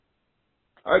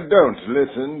I don't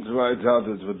listen to I Doubt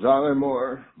It with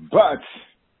Dollemore, but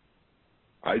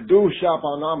I do shop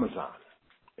on Amazon.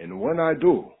 And when I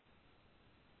do,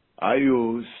 I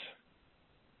use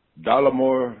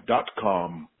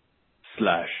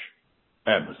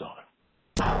dollemore.com/Amazon.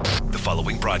 The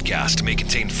following broadcast may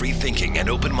contain free thinking and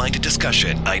open-minded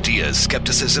discussion, ideas,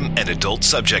 skepticism, and adult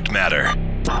subject matter.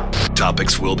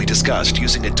 Topics will be discussed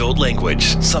using adult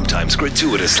language, sometimes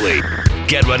gratuitously.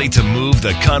 Get ready to move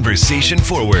the conversation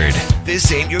forward.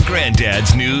 This ain't your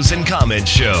granddad's news and comment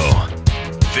show.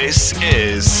 This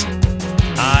is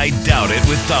I Doubt It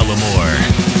with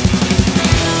Dollemore.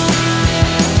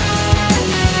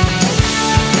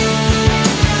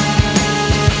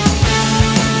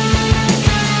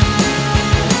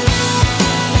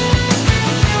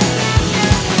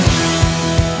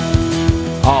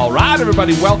 All right,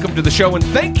 everybody, welcome to the show, and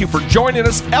thank you for joining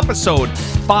us. Episode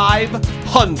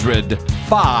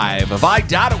 505 of I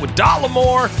Doubt It with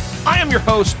Dollemore. I am your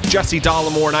host, Jesse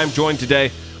Dollemore, and I'm joined today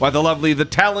by the lovely, the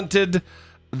talented,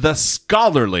 the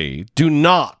scholarly, do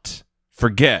not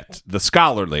forget the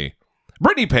scholarly,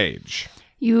 Brittany Page.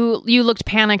 You looked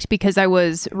panicked because I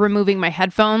was removing my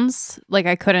headphones, like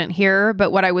I couldn't hear,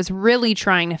 but what I was really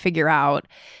trying to figure out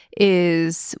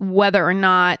is whether or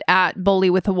not at Bully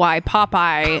with a Y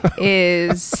Popeye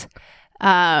is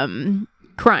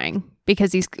crying,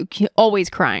 because he's always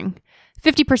crying.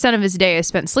 50% of his day is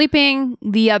spent sleeping.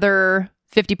 The other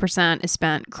 50% is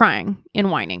spent crying and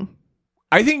whining.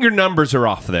 I think your numbers are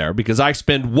off there, because I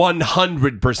spend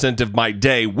 100% of my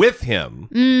day with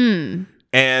him.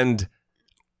 And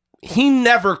he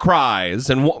never cries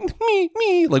and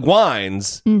like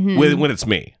whines when it's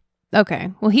me.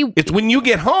 Okay. Well, it's when you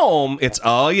get home, it's,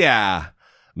 oh yeah,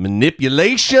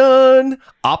 manipulation,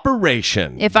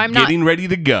 operation. If I'm getting ready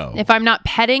to go. If I'm not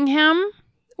petting him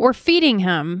or feeding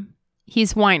him,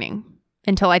 he's whining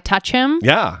until I touch him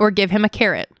or give him a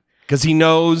carrot. Because he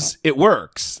knows it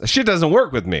works. That shit doesn't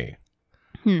work with me.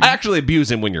 I actually abuse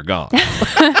him when you're gone.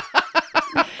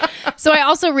 So I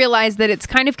also realized that it's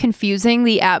kind of confusing,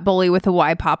 the at Bully with a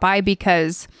Y Popeye,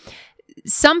 because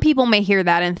some people may hear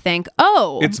that and think,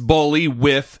 oh, it's Bully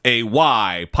with a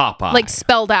Y Popeye. Like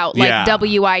spelled out, like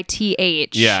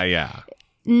W-I-T-H. Yeah.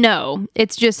 No,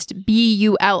 it's just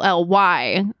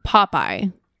B-U-L-L-Y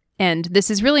Popeye. And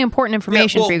this is really important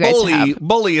information for you guys to have.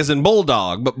 Bully is in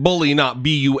bulldog, but bully not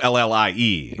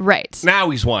B-U-L-L-I-E. Right.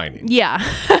 Now he's whining. Yeah.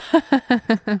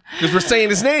 Because we're saying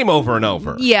his name over and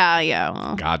over. Yeah.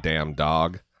 Well. Goddamn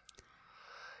dog.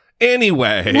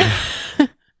 Anyway.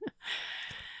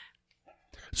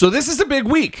 So this is a big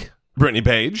week, Brittany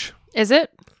Page. Is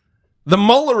it? The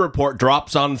Mueller report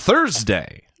drops on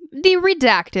Thursday. The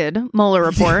redacted Mueller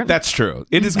report. That's true.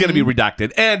 It is going to be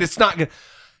redacted. And it's not going to...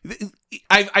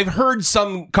 I've heard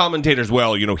some commentators,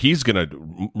 well, you know, he's going to...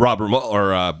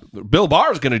 Bill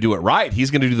Barr's going to do it right. He's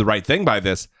going to do the right thing by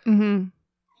this. Mm-hmm.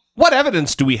 What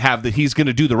evidence do we have that he's going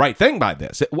to do the right thing by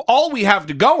this? All we have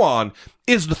to go on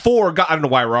is the I don't know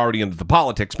why we're already into the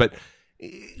politics, but...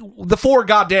 the 4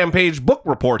 goddamn page book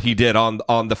report he did on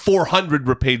the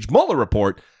 400-page Mueller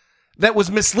report that was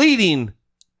misleading,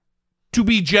 to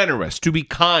be generous, to be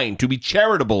kind, to be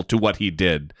charitable to what he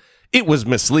did. It was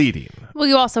misleading. Well,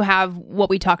 you also have what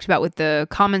we talked about with the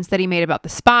comments that he made about the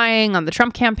spying on the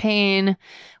Trump campaign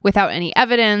without any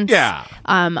evidence. Yeah.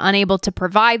 Unable to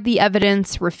provide the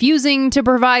evidence, refusing to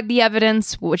provide the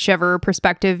evidence, whichever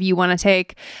perspective you want to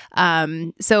take.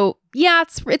 So yeah,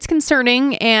 it's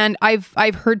concerning, and I've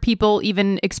heard people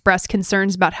even express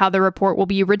concerns about how the report will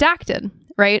be redacted,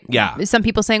 right? Yeah. Some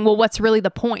people saying, well, what's really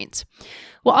the point?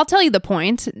 Well, I'll tell you the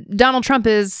point. Donald Trump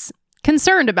is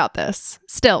concerned about this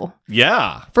still.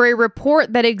 Yeah. For a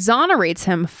report that exonerates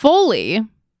him fully.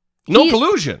 No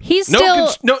collusion. He's still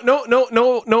no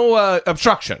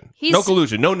obstruction. No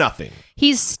collusion. No nothing.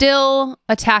 He's still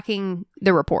attacking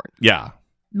the report. Yeah.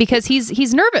 Because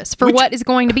he's nervous for what is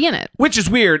going to be in it. Which is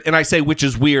weird, and I say which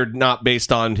is weird not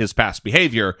based on his past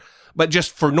behavior, but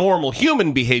just for normal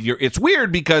human behavior. It's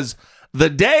weird because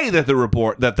the day that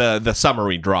the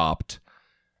summary dropped,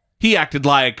 he acted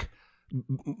like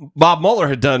Bob Mueller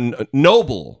had done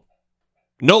noble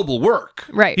work.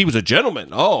 Right. He was a gentleman.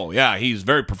 Oh, yeah, he's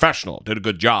very professional, did a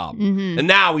good job. Mm-hmm. And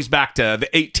now he's back to the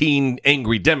 18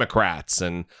 angry Democrats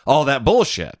and all that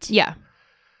bullshit. Yeah.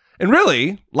 And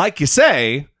really, like you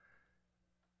say,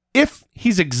 if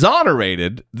he's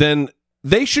exonerated, then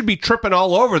they should be tripping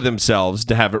all over themselves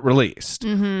to have it released.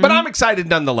 Mm-hmm. But I'm excited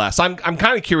nonetheless. I'm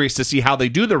kind of curious to see how they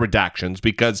do the redactions,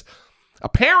 because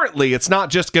apparently it's not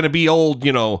just going to be old,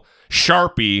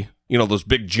 Sharpie, those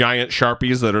big giant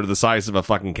Sharpies that are the size of a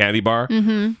fucking candy bar.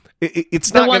 Mm-hmm.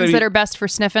 It's the not ones that are best for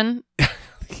sniffing.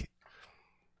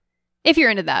 If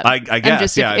you're into that. I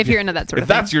guess, yeah. If you're into that sort of if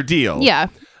thing. that's your deal. Yeah.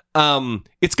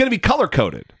 It's going to be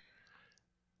color-coded.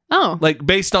 Oh. Like,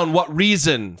 based on what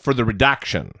reason for the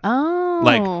redaction. Oh.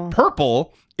 Like,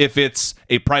 purple, if it's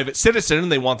a private citizen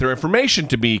and they want their information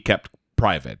to be kept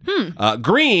private.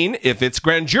 Green, if it's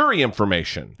grand jury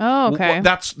information. Oh, okay.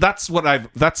 That's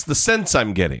the sense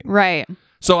I'm getting. Right.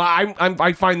 So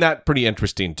I find that pretty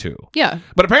interesting, too. Yeah.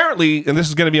 But apparently, and this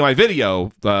is going to be my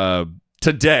video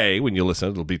today, when you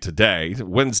listen, it'll be today,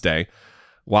 Wednesday,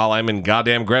 while I'm in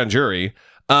goddamn grand jury.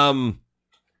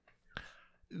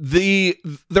 There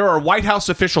are White House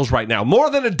officials right now,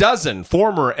 more than a dozen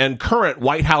former and current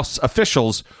White House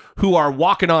officials who are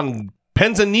walking on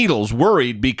pins and needles,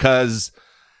 worried because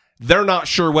they're not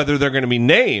sure whether they're going to be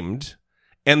named,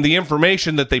 and the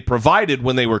information that they provided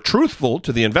when they were truthful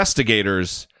to the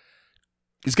investigators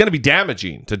is going to be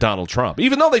damaging to Donald Trump.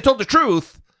 Even though they told the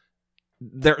truth,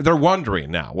 they're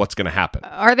wondering now what's going to happen.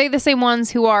 Are they the same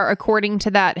ones who are, according to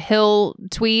that Hill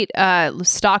tweet,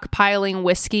 stockpiling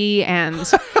whiskey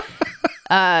and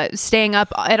staying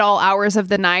up at all hours of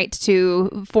the night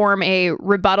to form a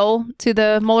rebuttal to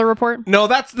the Mueller report? No,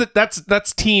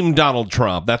 that's Team Donald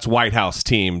Trump. That's White House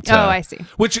team. Oh, I see.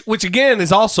 Which again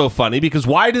is also funny, because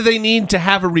why do they need to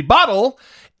have a rebuttal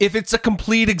if it's a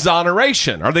complete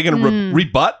exoneration? Are they going to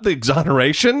rebut the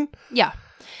exoneration? Yeah.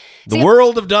 The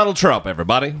world of Donald Trump,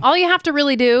 everybody. All you have to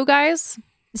really do, guys,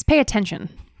 is pay attention.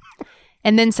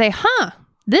 And then say,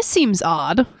 this seems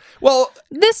odd. Well,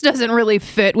 this doesn't really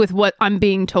fit with what I'm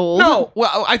being told. No,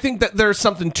 well, I think that there's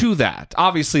something to that.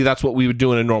 Obviously, that's what we would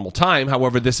do in a normal time.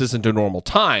 However, this isn't a normal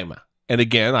time. And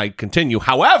again, I continue.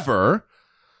 However,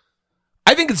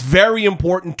 I think it's very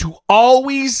important to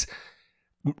always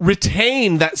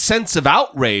retain that sense of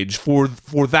outrage for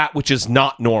that which is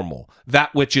not normal,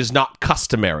 that which is not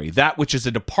customary, that which is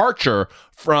a departure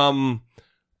from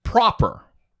proper.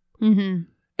 Mm-hmm.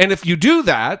 And if you do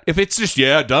that, if it's just,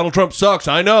 Donald Trump sucks,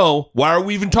 I know, why are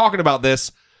we even talking about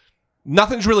this?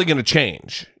 Nothing's really going to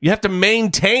change. You have to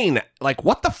maintain, like,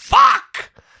 what the fuck?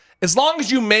 As long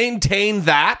as you maintain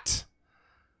that,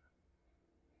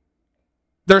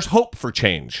 there's hope for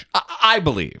change. I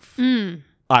believe.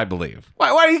 I believe. Why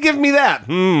are you giving me that?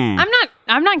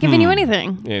 I'm not giving you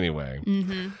anything. Anyway.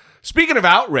 Mm-hmm. Speaking of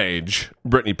outrage,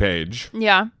 Brittany Page.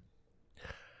 Yeah.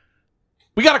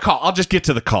 We got a call. I'll just get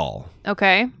to the call.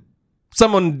 Okay.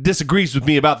 Someone disagrees with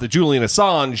me about the Julian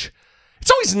Assange.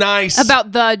 It's always nice.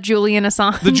 About the Julian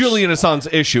Assange. The Julian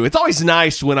Assange issue. It's always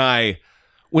nice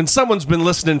when someone's been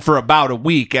listening for about a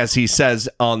week, as he says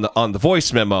on the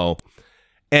voice memo.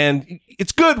 And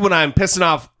it's good when I'm pissing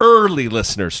off early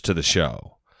listeners to the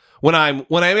show. When I'm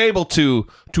able to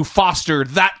foster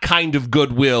that kind of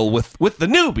goodwill with the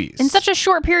newbies in such a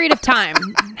short period of time,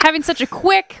 having such a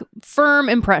quick, firm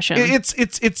impression.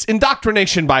 It's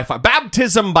indoctrination by fire,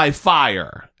 baptism by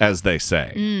fire, as they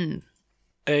say.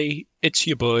 Hey, it's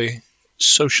your boy,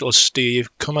 Socialist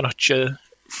Steve, coming at you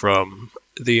from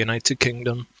the United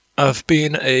Kingdom. I've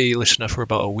been a listener for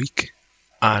about a week,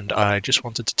 and I just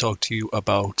wanted to talk to you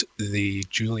about the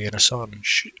Julian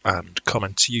Assange and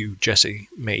comments you, Jesse,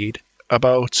 made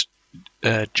about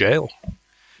jail.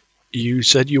 You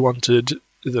said you wanted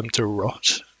them to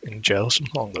rot in jail,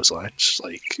 something along those lines,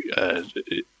 like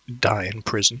die in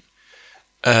prison.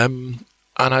 And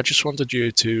I just wanted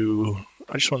to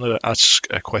ask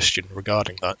a question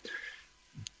regarding that.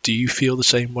 Do you feel the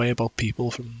same way about people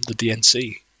from the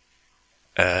DNC?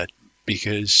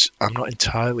 Because I'm not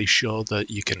entirely sure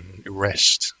that you can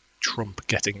rest Trump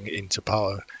getting into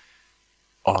power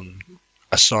on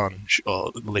Assange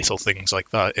or little things like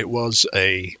that. It was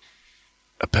a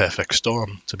perfect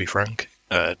storm, to be frank,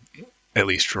 at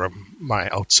least from my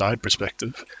outside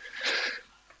perspective.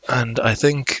 And I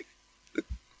think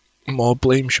more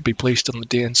blame should be placed on the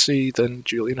DNC than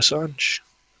Julian Assange.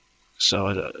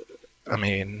 So, I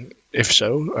mean, if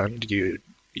so, and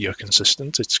you're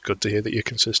consistent, it's good to hear that you're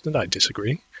consistent. I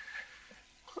disagree.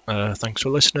 Thanks for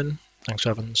listening. Thanks for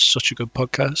having such a good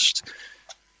podcast.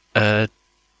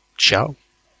 Ciao.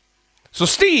 So,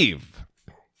 Steve,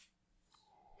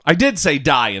 I did say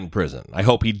die in prison. I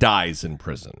hope he dies in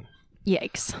prison.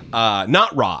 Yikes.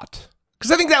 Not rot.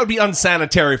 Because I think that would be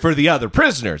unsanitary for the other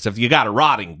prisoners if you got a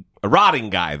rotting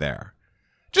guy there.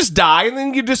 Just die and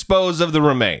then you dispose of the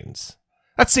remains.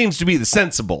 That seems to be the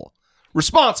sensible,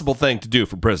 responsible thing to do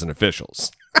for prison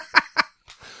officials.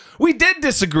 We did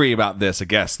disagree about this, I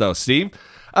guess, though, Steve.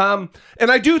 And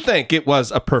I do think it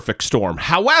was a perfect storm.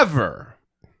 However,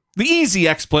 the easy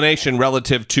explanation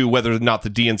relative to whether or not the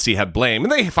DNC had blame,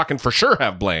 and they fucking for sure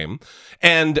have blame,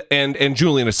 and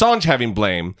Julian Assange having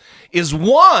blame, is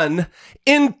one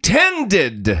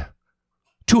intended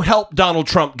to help Donald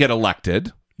Trump get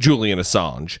elected, Julian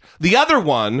Assange. The other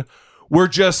one were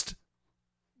just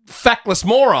feckless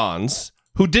morons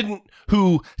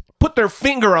who put their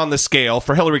finger on the scale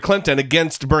for Hillary Clinton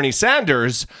against Bernie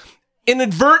Sanders,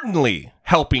 inadvertently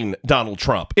helping Donald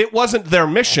Trump. It wasn't their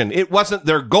mission. It wasn't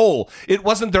their goal. It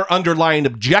wasn't their underlying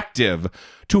objective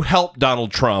to help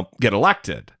Donald Trump get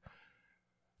elected.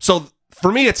 So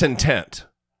for me, it's intent.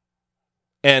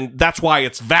 And that's why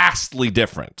it's vastly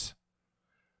different.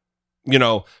 You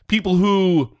know, people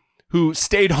who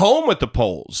stayed home at the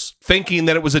polls thinking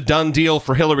that it was a done deal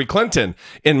for Hillary Clinton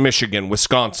in Michigan,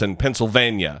 Wisconsin,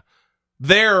 Pennsylvania.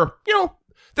 They're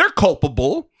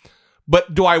culpable.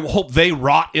 But do I hope they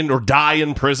rot in or die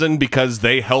in prison because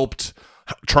they helped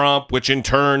Trump, which in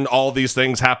turn all these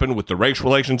things happen with the race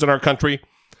relations in our country?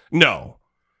 No,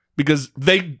 because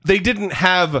they didn't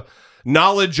have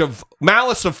knowledge of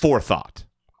malice of forethought.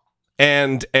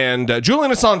 And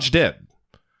Julian Assange did.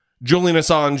 Julian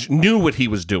Assange knew what he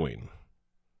was doing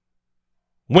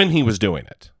when he was doing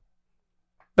it.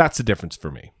 That's the difference for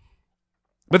me.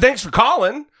 But thanks for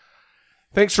calling.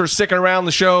 Thanks for sticking around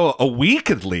the show a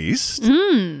week at least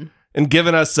and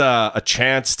giving us a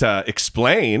chance to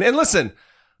explain. And listen,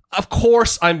 of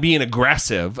course I'm being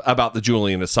aggressive about the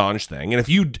Julian Assange thing.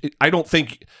 And I don't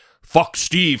think fuck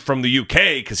Steve from the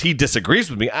UK because he disagrees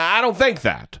with me. I don't think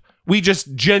that. We just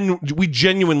we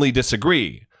genuinely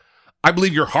disagree. I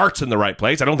believe your heart's in the right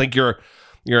place. I don't think you're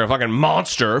a fucking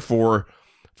monster for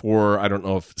I don't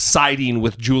know if siding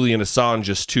with Julian Assange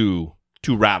is too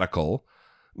radical.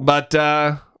 But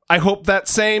I hope that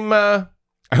same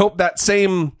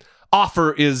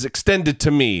offer is extended to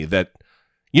me, that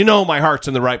my heart's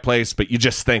in the right place, but you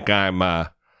just think I'm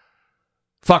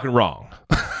fucking wrong.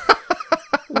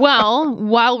 Well,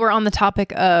 while we're on the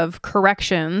topic of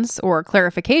corrections or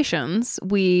clarifications,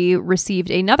 we received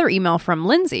another email from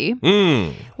Lindsay.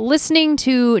 Listening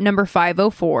to number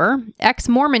 504,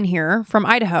 ex-Mormon here from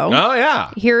Idaho. Oh,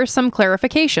 yeah. Here are some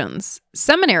clarifications.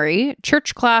 Seminary,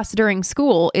 church class during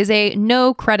school, is a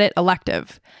no-credit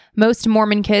elective. Most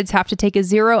Mormon kids have to take a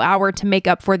 0 hour to make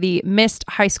up for the missed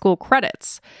high school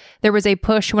credits. There was a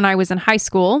push when I was in high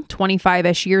school,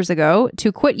 25-ish years ago,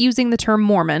 to quit using the term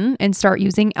Mormon and start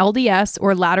using LDS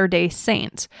or Latter-day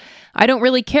Saint. I don't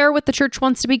really care what the church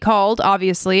wants to be called,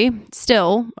 obviously.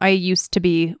 Still, I used to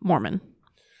be Mormon.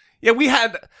 Yeah, we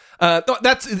had...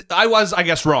 I was, I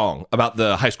guess, wrong about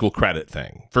the high school credit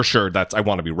thing. For sure, I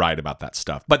want to be right about that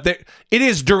stuff. But it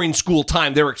is during school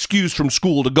time. They're excused from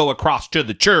school to go across to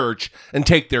the church and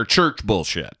take their church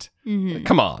bullshit. Mm-hmm.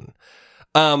 Come on.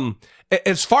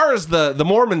 As far as the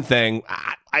Mormon thing,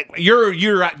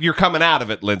 you're coming out of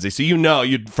it, Lindsay. So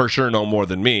you'd for sure know more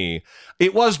than me.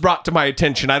 It was brought to my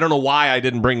attention. I don't know why I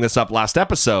didn't bring this up last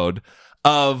episode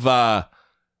of.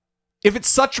 If it's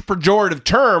such a pejorative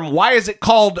term, why is it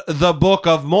called the Book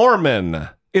of Mormon?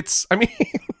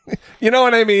 You know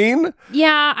what I mean?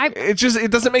 Yeah.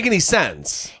 It doesn't make any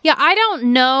sense. Yeah, I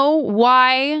don't know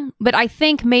why, but I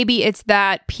think maybe it's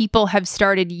that people have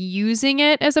started using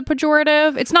it as a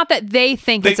pejorative. It's not that they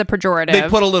think it's a pejorative. They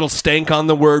put a little stank on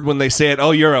the word when they say it.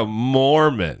 Oh, you're a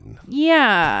Mormon.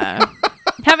 Yeah.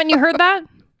 Haven't you heard that?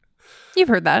 You've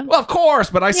heard that. Well, of course,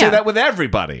 but I say that with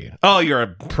everybody. Oh, you're a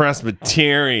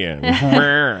Presbyterian.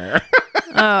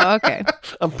 Oh, okay.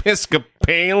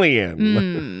 Episcopalian.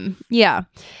 Yeah.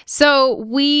 So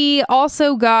we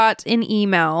also got an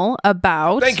email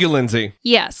about... Thank you, Lindsay.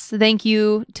 Yes, thank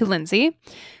you to Lindsay.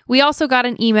 We also got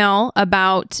an email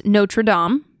about Notre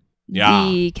Dame,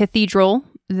 the cathedral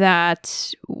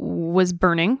that was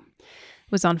burning.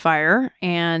 Was on fire,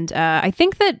 and I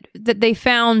think that they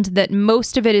found that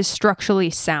most of it is structurally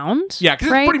sound. Yeah, because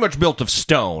it's pretty much built of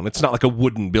stone. It's not like a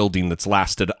wooden building that's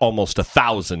lasted almost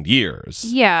 1,000 years.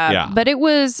 Yeah, but it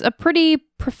was a pretty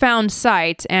profound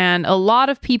sight, and a lot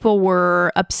of people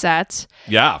were upset.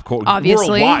 Yeah, of course.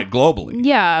 Obviously. Worldwide, globally.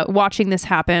 Yeah, watching this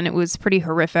happen, it was pretty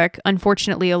horrific.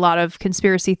 Unfortunately, a lot of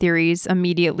conspiracy theories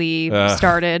immediately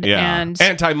started and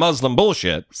anti-Muslim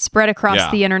bullshit spread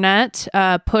across the internet,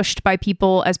 pushed by people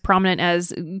as prominent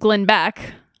as Glenn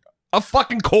Beck. Of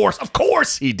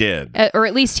course he did. Or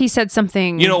at least he said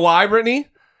something. You know why, Brittany?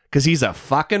 Because he's a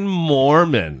fucking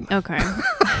Mormon. Okay.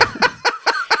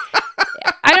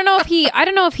 I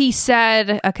don't know if he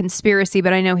said a conspiracy,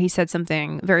 but I know he said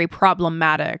something very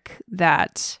problematic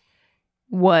that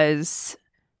was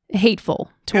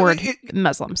hateful toward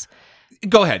Muslims.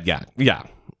 Go ahead. Yeah.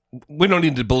 We don't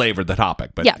need to belabor the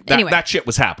topic, but anyway, that shit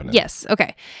was happening. Yes.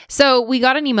 Okay. So we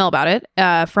got an email about it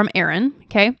from Aaron.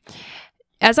 Okay.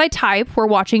 As I type, we're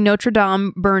watching Notre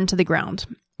Dame burn to the ground.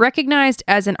 Recognized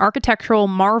as an architectural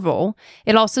marvel,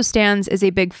 it also stands as a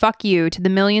big fuck you to the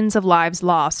millions of lives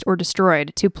lost or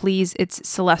destroyed to please its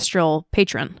celestial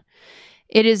patron.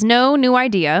 It is no new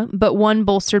idea, but one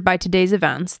bolstered by today's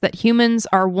events, that humans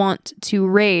are wont to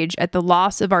rage at the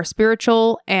loss of our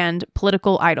spiritual and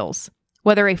political idols.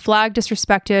 Whether a flag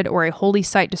disrespected or a holy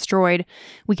site destroyed,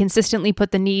 we consistently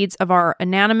put the needs of our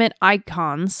inanimate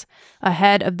icons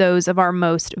ahead of those of our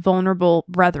most vulnerable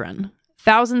brethren.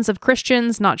 Thousands of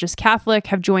Christians, not just Catholic,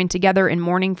 have joined together in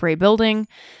mourning for a building.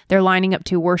 They're lining up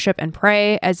to worship and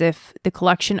pray as if the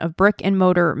collection of brick and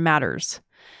mortar matters.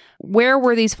 Where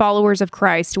were these followers of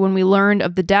Christ when we learned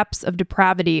of the depths of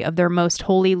depravity of their most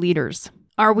holy leaders?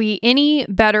 Are we any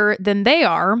better than they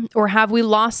are, or have we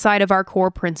lost sight of our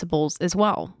core principles as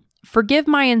well? Forgive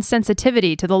my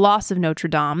insensitivity to the loss of Notre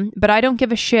Dame, but I don't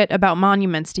give a shit about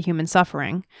monuments to human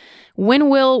suffering. When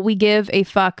will we give a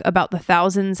fuck about the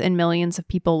thousands and millions of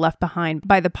people left behind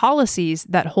by the policies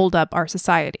that hold up our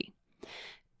society?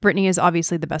 Brittany is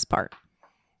obviously the best part.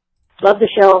 Love the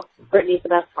show. Brittany's the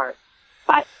best part.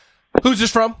 Bye. Who's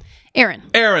this from? Aaron.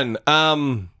 Aaron.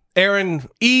 Aaron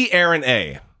E. Aaron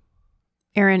A.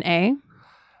 Aaron A.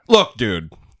 Look,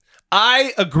 dude,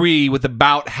 I agree with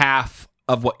about half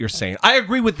of what you're saying. I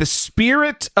agree with the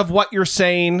spirit of what you're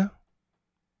saying.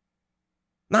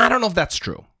 No, I don't know if that's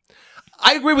true.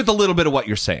 I agree with a little bit of what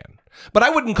you're saying, but I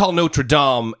wouldn't call Notre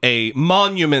Dame a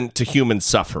monument to human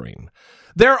suffering.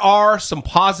 There are some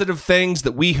positive things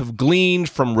that we have gleaned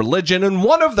from religion, and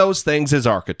one of those things is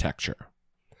architecture.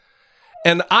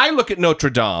 And I look at Notre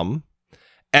Dame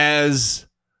as,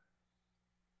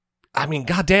 I mean,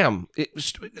 goddamn,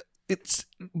 it's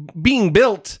being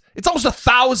built. It's almost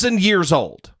 1,000 years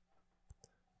old.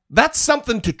 That's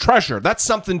something to treasure. That's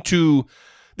something to,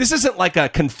 this isn't like a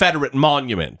Confederate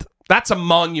monument. That's a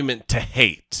monument to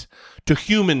hate, to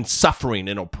human suffering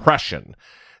and oppression.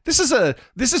 This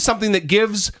is something that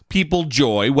gives people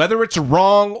joy, whether it's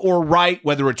wrong or right,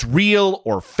 whether it's real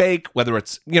or fake, whether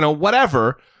it's,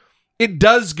 whatever. It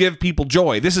does give people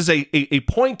joy. This is a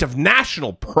point of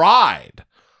national pride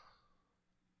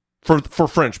for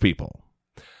French people.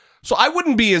 So I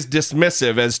wouldn't be as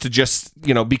dismissive as to just,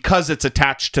 because it's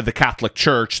attached to the Catholic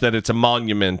Church, that it's a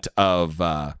monument of,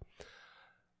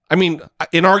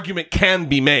 an argument can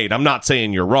be made. I'm not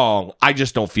saying you're wrong. I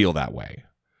just don't feel that way.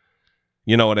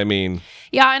 You know what I mean?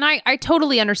 Yeah, and I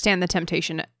totally understand the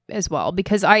temptation as well,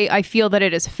 because I feel that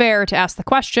it is fair to ask the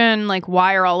question, like,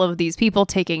 why are all of these people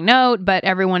taking note, but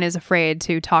everyone is afraid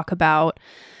to talk about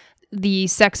the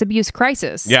sex abuse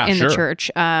crisis in the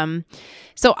church.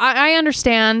 So I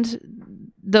understand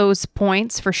those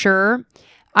points for sure.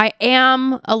 I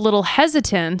am a little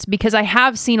hesitant because I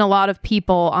have seen a lot of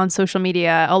people on social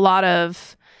media, a lot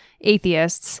of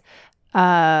atheists,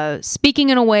 speaking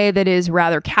in a way that is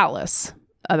rather callous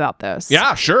about this.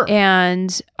 Yeah, sure.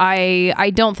 And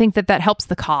I don't think that helps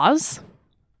the cause.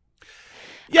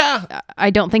 Yeah. I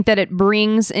don't think that it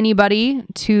brings anybody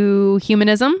to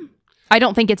humanism. I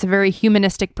don't think it's a very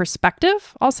humanistic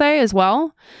perspective, I'll say as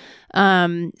well.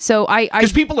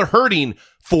 Because people are hurting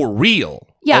for real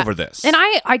over this. And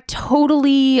I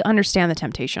totally understand the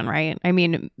temptation, right? I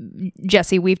mean,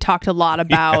 Jesse, we've talked a lot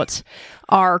about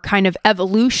our kind of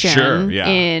evolution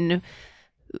in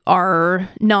our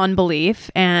non-belief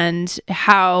and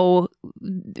how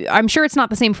I'm sure it's not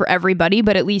the same for everybody,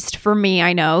 but at least for me,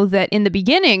 I know that in the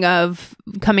beginning of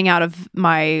coming out of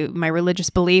my religious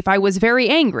belief, I was very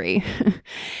angry.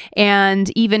 And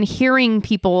even hearing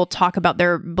people talk about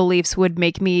their beliefs would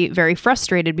make me very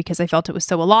frustrated because I felt it was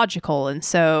so illogical and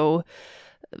so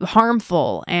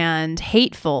harmful and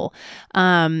hateful.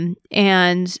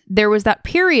 And there was that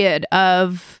period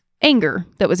of anger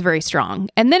that was very strong.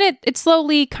 And then it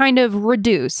slowly kind of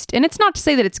reduced. And it's not to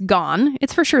say that it's gone.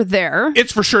 It's for sure there.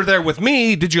 It's for sure there with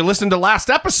me. Did you listen to last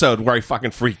episode where I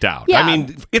fucking freaked out? Yeah. I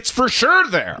mean, it's for sure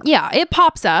there. Yeah, it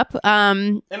pops up.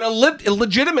 And a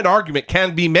legitimate argument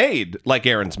can be made like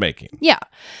Aaron's making. Yeah.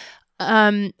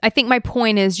 I think my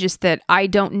point is just that I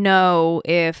don't know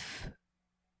if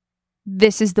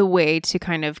this is the way to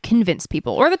kind of convince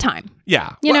people or the time.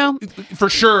 Yeah. You know? For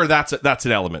sure, that's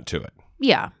an element to it.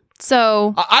 Yeah.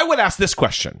 So I would ask this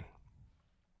question.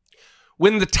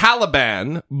 When the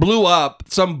Taliban blew up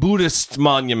some Buddhist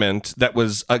monument that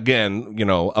was, again,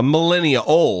 a millennia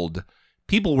old,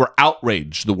 people were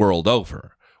outraged the world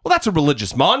over. Well, that's a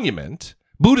religious monument.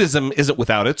 Buddhism isn't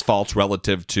without its faults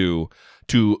relative to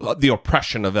the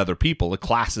oppression of other people, the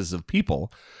classes of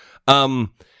people.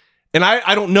 And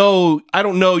I don't know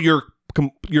your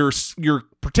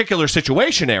particular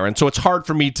situation, Aaron, so it's hard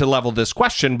for me to level this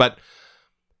question, but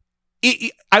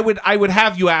I would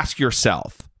have you ask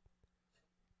yourself,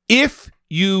 if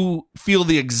you feel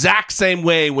the exact same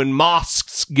way when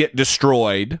mosques get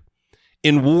destroyed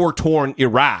in war-torn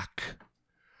Iraq.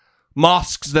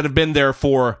 Mosques that have been there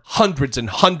for hundreds and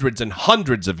hundreds and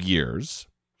hundreds of years.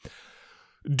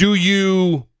 Do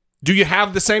you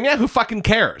have the same? Yeah, who fucking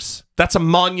cares? That's a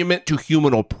monument to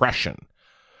human oppression.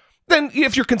 Then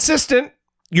if you're consistent,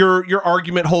 your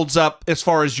argument holds up as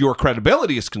far as your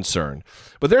credibility is concerned.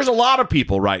 But there's a lot of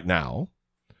people right now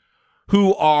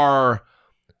who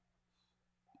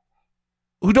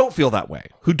don't feel that way,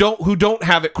 who don't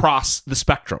have it cross the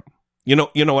spectrum. You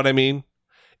know what I mean?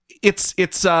 It's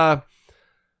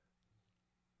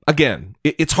again,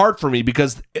 it's hard for me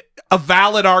because a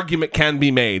valid argument can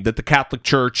be made that the Catholic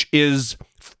Church is,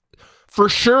 for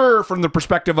sure, from the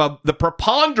perspective of the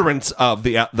preponderance of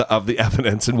the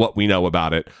evidence and what we know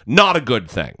about it, not a good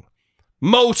thing,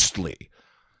 mostly.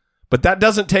 But that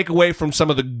doesn't take away from some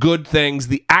of the good things,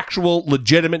 the actual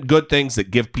legitimate good things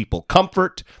that give people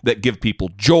comfort, that give people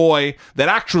joy, that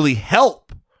actually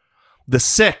help the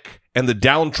sick and the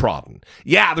downtrodden.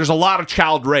 Yeah, there's a lot of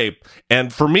child rape,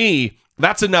 and for me,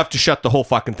 that's enough to shut the whole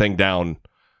fucking thing down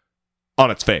on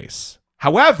its face.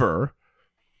 However,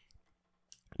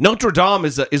 Notre Dame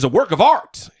is a work of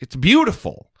art. It's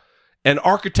beautiful. And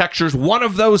architecture is one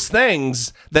of those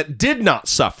things that did not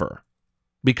suffer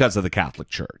because of the Catholic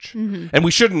Church. Mm-hmm. And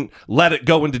we shouldn't let it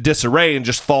go into disarray and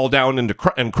just fall down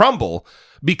and crumble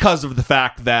because of the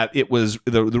fact that it was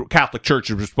the Catholic Church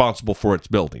is responsible for its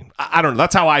building. I don't know.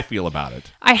 That's how I feel about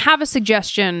it. I have a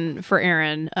suggestion for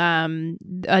Aaron,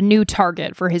 a new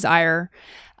target for his ire.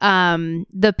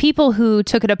 The people who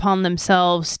took it upon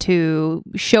themselves to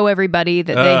show everybody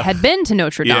that they had been to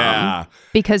Notre Dame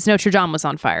because Notre Dame was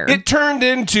on fire. It turned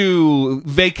into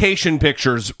vacation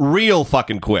pictures real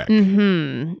fucking quick.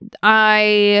 Mm-hmm.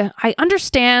 I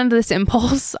understand this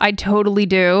impulse. I totally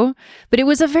do. But it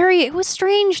was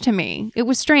strange to me. It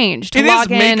was strange to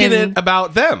log in. It is making it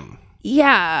about them.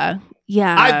 Yeah.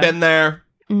 Yeah. I've been there.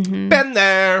 Mm-hmm. Been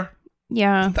there.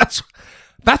 Yeah.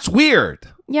 That's weird.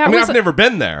 Yeah, I've never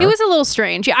been there. It was a little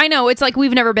strange. Yeah, I know. It's like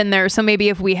we've never been there, so maybe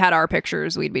if we had our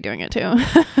pictures, we'd be doing it too.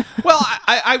 Well,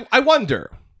 I wonder.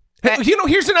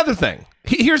 Here's another thing.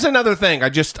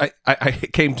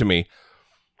 It came to me.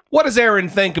 What does Aaron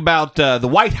think about the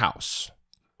White House?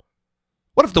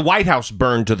 What if the White House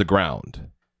burned to the ground?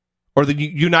 Or the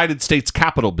United States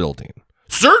Capitol building?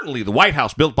 Certainly, the White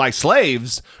House built by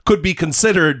slaves could be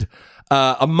considered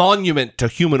a monument to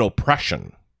human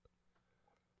oppression.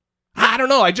 I don't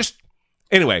know.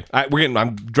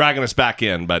 I'm dragging us back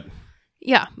in, but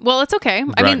yeah. Well, it's okay.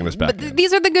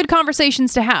 These are the good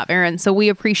conversations to have, Aaron. So we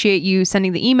appreciate you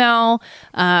sending the email.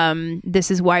 This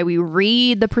is why we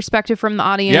read the perspective from the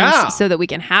audience so that we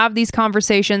can have these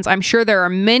conversations. I'm sure there are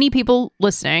many people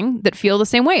listening that feel the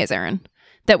same way as Aaron,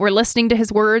 that we're listening to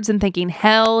his words and thinking,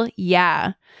 hell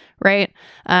yeah. Right.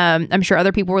 I'm sure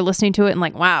other people were listening to it and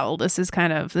like, wow, this is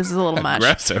a little much.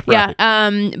 Aggressive, right?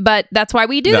 Yeah. But that's why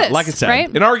we do this. Like I said,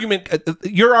 right? An argument,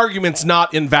 your argument's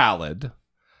not invalid.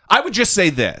 I would just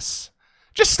say this.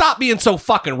 Just stop being so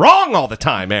fucking wrong all the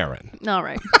time, Aaron. All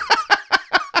right.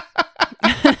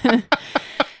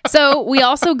 So we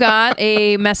also got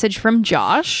a message from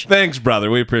Josh. Thanks, brother.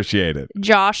 We appreciate it.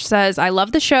 Josh says, I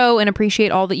love the show and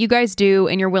appreciate all that you guys do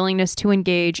and your willingness to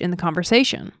engage in the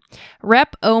conversation.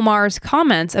 Rep Omar's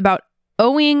comments about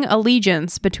owing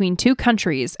allegiance between two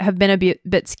countries have been a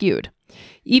bit skewed.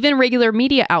 Even regular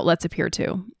media outlets appear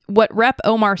to. What Rep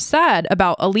Omar said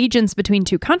about allegiance between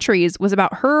two countries was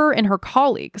about her and her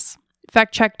colleagues.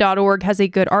 Factcheck.org has a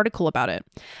good article about it.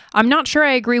 I'm not sure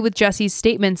I agree with Jesse's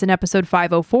statements in episode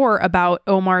 504 about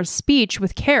Omar's speech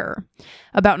with CARE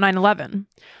about 9/11.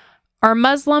 Are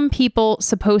Muslim people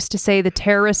supposed to say the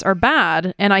terrorists are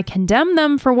bad and I condemn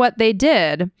them for what they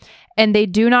did and they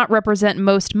do not represent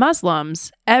most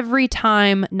Muslims every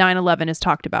time 9/11 is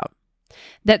talked about?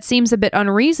 That seems a bit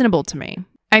unreasonable to me.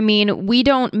 I mean, we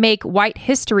don't make white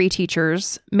history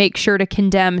teachers make sure to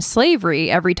condemn slavery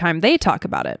every time they talk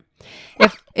about it.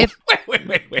 If Wait.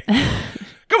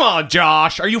 Come on,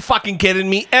 Josh. Are you fucking kidding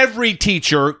me? Every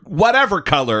teacher, whatever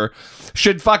color,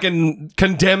 should fucking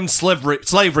condemn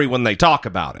slavery when they talk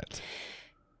about it.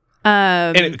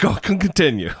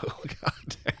 Continue. God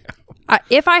damn.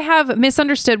 If I have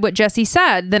misunderstood what Jesse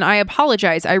said, then I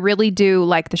apologize. I really do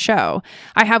like the show.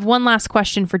 I have one last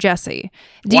question for Jesse.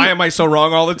 Why am I so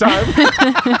wrong all the time?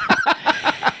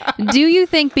 Do you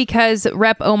think because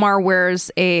Rep Omar wears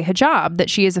a hijab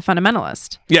that she is a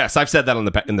fundamentalist? Yes, I've said that in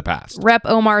the past. Rep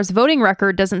Omar's voting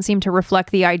record doesn't seem to reflect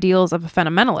the ideals of a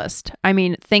fundamentalist. I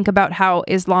mean, think about how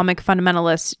Islamic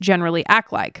fundamentalists generally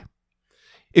act like.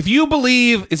 If you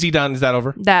believe, is he done? Is that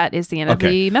over? That is the end of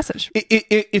the message.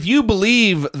 If you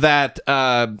believe that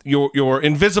your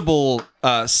invisible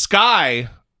sky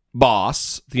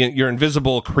boss, your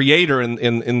invisible creator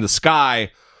in the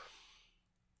sky,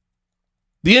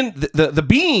 the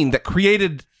being that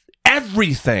created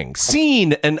everything,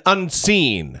 seen and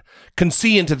unseen, can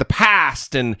see into the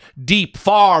past and deep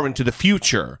far into the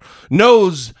future,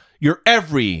 knows your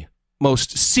every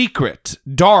most secret,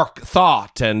 dark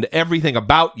thought and everything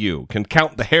about you, can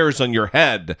count the hairs on your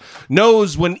head,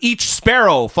 knows when each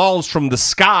sparrow falls from the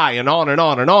sky, and on and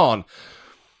on and on,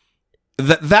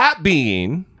 that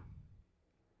being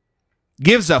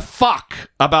gives a fuck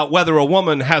about whether a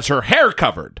woman has her hair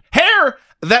covered. Hair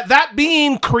that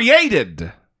being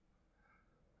created.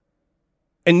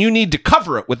 And you need to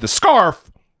cover it with the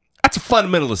scarf. That's a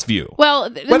fundamentalist view.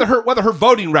 Well, whether her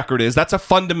voting record is, that's a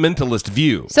fundamentalist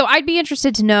view. So I'd be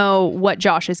interested to know what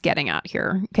Josh is getting at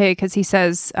here, okay? Because he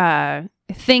says,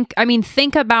 think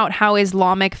about how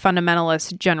Islamic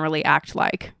fundamentalists generally act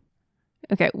like.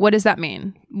 Okay, what does that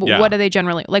mean? What do they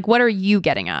generally like? What are you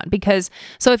getting at? Because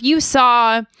so if you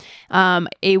saw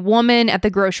a woman at the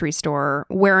grocery store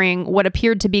wearing what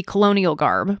appeared to be colonial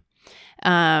garb,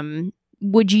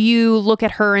 would you look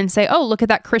at her and say, "Oh, look at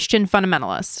that Christian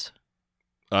fundamentalist"?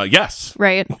 Yes.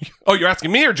 Right. Oh, you're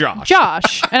asking me or Josh?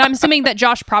 Josh. And I'm assuming that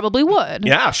Josh probably would.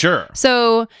 Yeah, sure.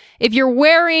 So if you're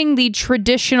wearing the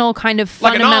traditional kind of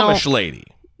fundamental... Like an Amish lady.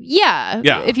 Yeah.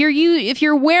 If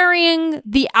you're wearing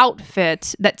the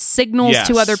outfit that signals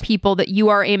to other people that you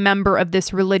are a member of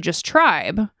this religious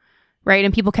tribe, right?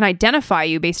 And people can identify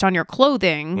you based on your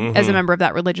clothing as a member of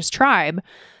that religious tribe.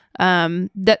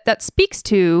 That speaks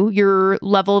to your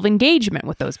level of engagement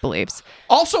with those beliefs.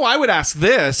 Also, I would ask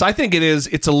this. I think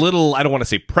it's a little, I don't want to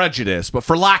say prejudice, but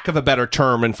for lack of a better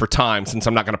term and for time, since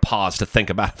I'm not going to pause to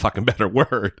think about a fucking better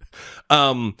word,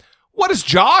 what is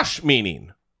Josh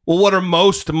meaning? Well, what are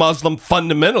most Muslim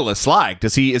fundamentalists like?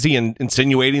 Is he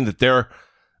insinuating that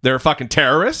they're fucking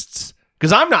terrorists?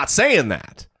 Because I'm not saying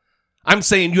that. I'm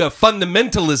saying you have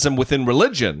fundamentalism within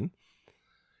religion.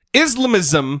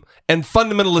 Islamism and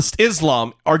fundamentalist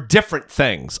Islam are different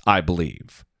things, I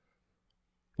believe.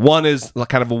 One is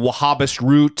kind of a Wahhabist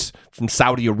root from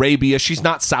Saudi Arabia. She's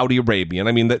not Saudi Arabian.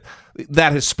 I mean,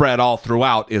 that has spread all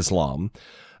throughout Islam.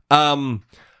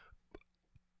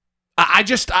 I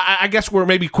guess we're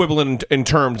maybe quibbling in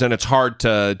terms, and it's hard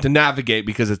to navigate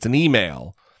because it's an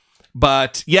email.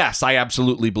 But yes, I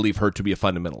absolutely believe her to be a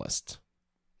fundamentalist.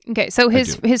 Okay, so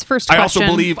his first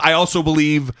question... I also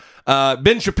believe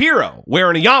Ben Shapiro,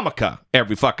 wearing a yarmulke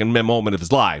every fucking moment of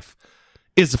his life,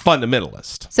 is a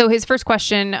fundamentalist. So his first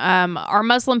question, are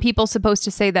Muslim people supposed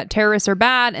to say that terrorists are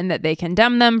bad and that they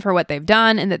condemn them for what they've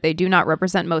done and that they do not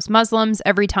represent most Muslims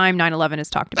every time 9/11 is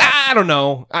talked about? I don't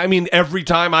know. I mean, every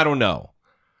time, I don't know.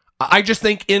 I just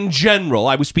think in general,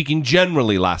 I was speaking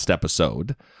generally last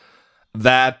episode,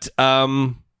 that...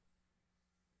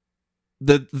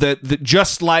 that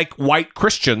just like white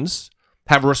Christians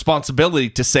have a responsibility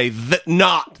to say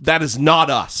that is not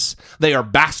us. They are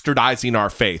bastardizing our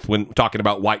faith when talking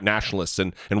about white nationalists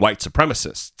and white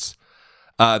supremacists.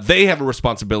 They have a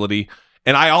responsibility,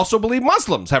 and I also believe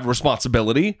Muslims have a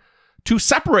responsibility to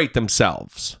separate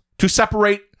themselves, to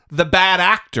separate the bad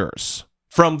actors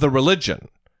from the religion.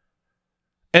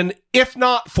 And if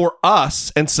not for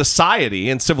us and society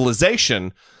and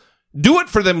civilization, do it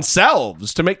for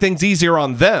themselves to make things easier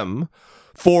on them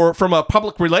from a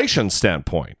public relations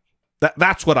standpoint.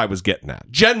 That's what I was getting at.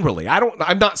 Generally,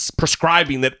 I'm not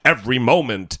prescribing that every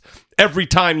moment, every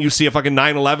time you see a fucking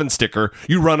 9/11 sticker,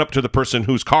 you run up to the person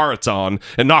whose car it's on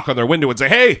and knock on their window and say,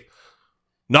 "Hey,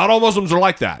 not all Muslims are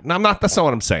like that." And that's not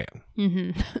what I'm saying.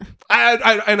 Mm-hmm.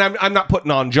 I'm not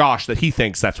putting on Josh that he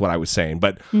thinks that's what I was saying,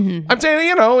 but I'm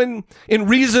saying, in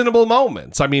reasonable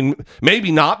moments. I mean,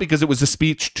 maybe not because it was a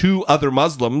speech to other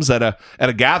Muslims at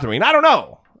a gathering. I don't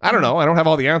know. I don't have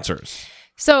all the answers.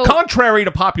 So, contrary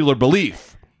to popular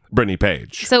belief, Brittany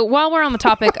Page. So while we're on the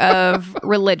topic of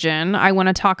religion, I want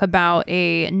to talk about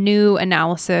a new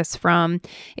analysis from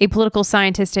a political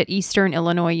scientist at Eastern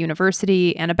Illinois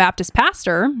University and a Baptist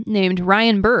pastor named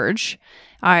Ryan Burge.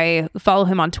 I follow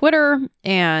him on Twitter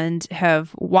and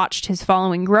have watched his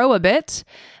following grow a bit.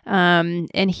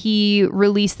 And he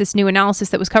released this new analysis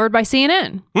that was covered by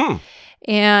CNN.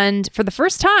 And for the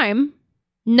first time,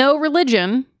 no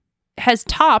religion has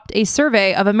topped a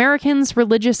survey of Americans'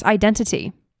 religious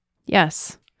identity.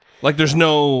 Yes. Like there's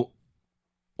no...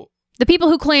 The people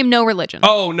who claim no religion.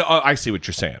 Oh, no, I see what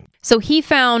you're saying. So he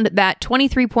found that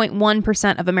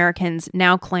 23.1% of Americans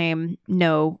now claim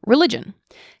no religion.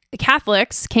 The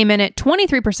Catholics came in at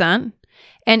 23%,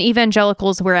 And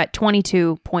evangelicals were at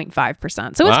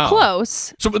 22.5%. So it's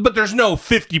close. So, but there's no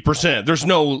 50%. There's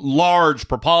no large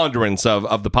preponderance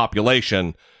of the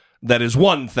population that is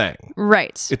one thing.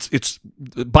 Right. It's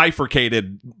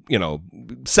bifurcated,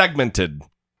 segmented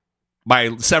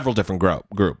by several different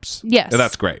groups. Yes. And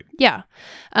that's great. Yeah.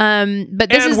 But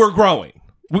this we're growing.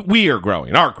 We are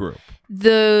growing, our group.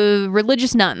 The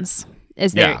religious nuns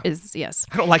is yes.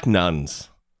 I don't like nuns.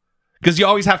 Because you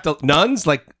always have to, nuns,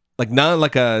 like nun,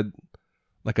 like a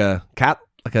cat,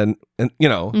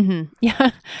 Mm-hmm.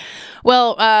 Yeah.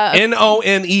 Well,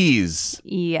 Nones.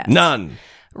 Yes. None.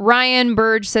 Ryan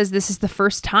Burge says this is the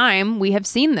first time we have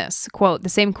seen this. Quote, the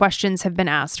same questions have been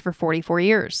asked for 44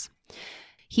 years.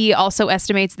 He also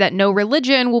estimates that no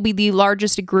religion will be the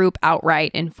largest group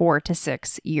outright in 4 to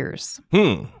 6 years.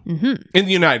 Mm-hmm. In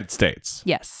the United States.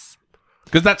 Yes.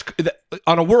 Because that's,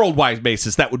 on a worldwide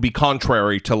basis, that would be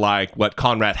contrary to like what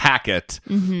Conrad Hackett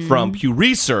from Pew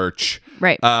Research,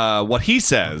 right? What he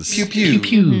says. Pew, pew,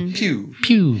 pew, pew,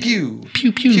 pew, pew,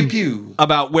 pew, pew, pew.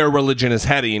 About where religion is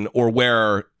heading or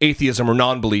where atheism or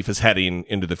non-belief is heading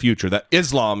into the future. That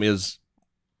Islam is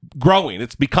growing.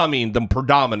 It's becoming the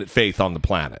predominant faith on the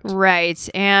planet. Right.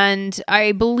 And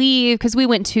I believe, because we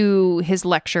went to his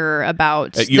lecture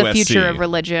about the USC. future of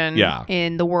religion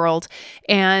in the world,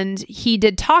 and he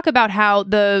did talk about how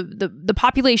the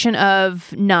population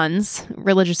of nuns,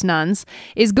 religious nuns,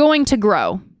 is going to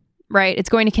grow, right? It's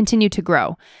going to continue to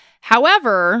grow.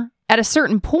 However, at a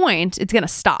certain point, it's going to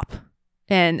stop.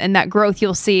 And that growth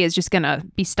you'll see is just going to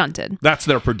be stunted. That's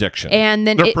their prediction. And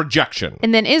then their projection.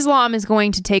 And then Islam is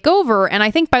going to take over. And I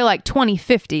think by like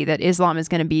 2050 that Islam is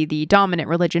going to be the dominant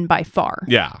religion by far.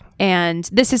 Yeah. And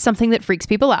this is something that freaks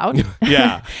people out.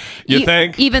 Yeah. You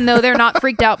think? Even though they're not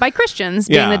freaked out by Christians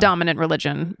being the dominant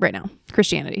religion right now.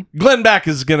 Christianity. Glenn Beck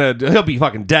is he'll be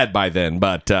fucking dead by then,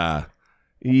 but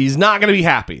he's not going to be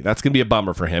happy. That's going to be a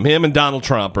bummer for him. Him and Donald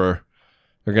Trump they're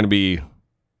going to be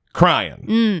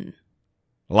crying.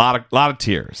 A lot of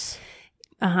tears.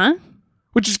 Uh-huh.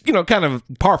 Which is, kind of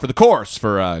par for the course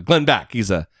for Glenn Beck. He's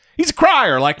a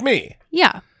crier like me.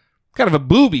 Yeah. Kind of a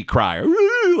booby crier.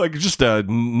 Like just a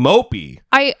mopey.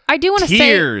 I do want to say...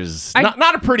 Tears.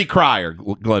 Not a pretty crier,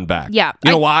 Glenn Beck. Yeah.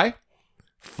 You know why?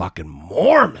 Fucking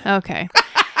Mormon. Okay.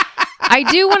 I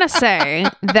do want to say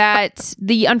that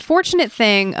the unfortunate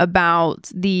thing about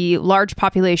the large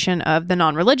population of the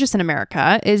non-religious in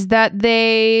America is that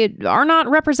they are not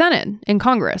represented in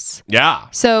Congress. Yeah.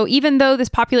 So even though this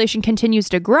population continues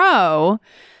to grow,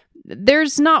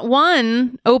 there's not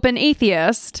one open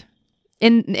atheist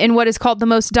in what is called the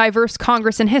most diverse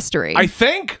Congress in history. I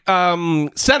think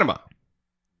Sinema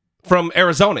from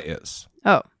Arizona is.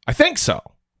 Oh. I think so.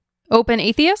 Open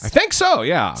atheist? I think so,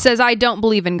 yeah. Says, I don't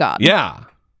believe in God. Yeah.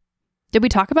 Did we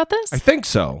talk about this? I think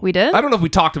so. We did? I don't know if we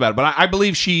talked about it, but I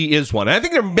believe she is one. And I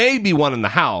think there may be one in the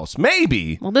House.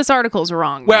 Maybe. Well, this article's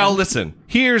wrong. Well, listen,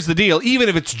 here's the deal. Even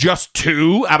if it's just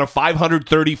 2 out of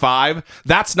 535,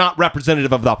 that's not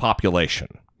representative of the population.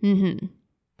 Mm-hmm.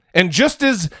 And just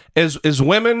as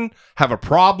women have a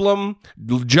problem,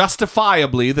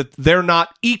 justifiably, that they're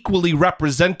not equally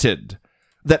represented,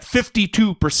 that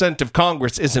 52% of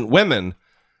Congress isn't women,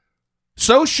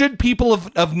 so should people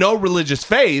of no religious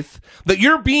faith, that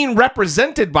you're being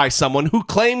represented by someone who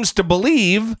claims to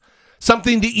believe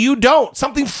something that you don't,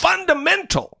 something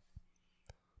fundamental.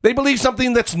 They believe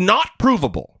something that's not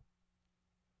provable.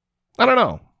 I don't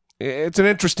know. It's an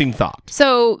interesting thought.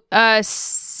 So,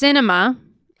 Sinema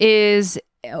is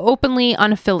openly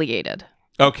unaffiliated.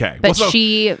 Okay. But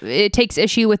it takes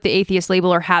issue with the atheist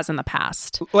label, or has in the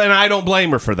past. Well, and I don't blame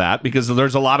her for that, because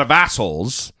there's a lot of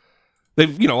assholes.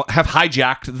 They've, have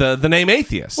hijacked the name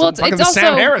atheist. Well, it's also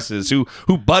Sam Harris's who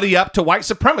buddy up to white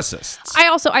supremacists.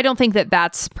 I don't think that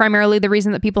that's primarily the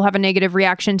reason that people have a negative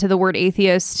reaction to the word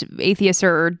atheist. Atheists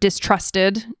are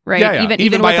distrusted, right? Yeah.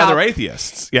 Even by other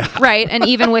atheists. Yeah. Right. And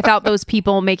even without those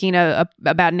people making a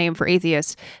bad name for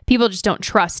atheists, people just don't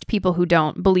trust people who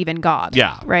don't believe in God.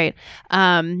 Yeah. Right.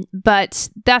 But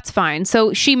that's fine.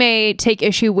 So she may take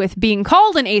issue with being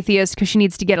called an atheist because she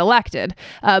needs to get elected,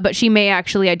 but she may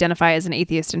actually identify as an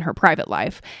atheist in her private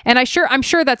life. And I'm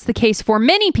sure that's the case for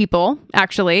many people,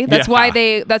 actually. That's why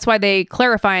they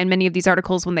clarify in many of these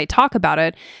articles when they talk about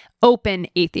it, open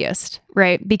atheist,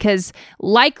 right? Because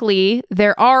likely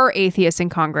there are atheists in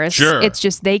Congress. Sure. It's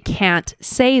just they can't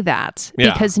say that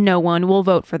because no one will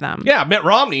vote for them. Yeah, Mitt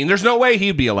Romney, there's no way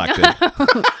he'd be elected.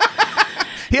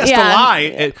 He has to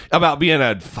lie about being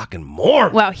a fucking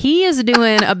Mormon. Well, he is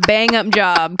doing a bang-up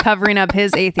job covering up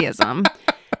his atheism.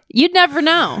 You'd never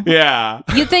know. Yeah.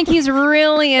 You'd think he's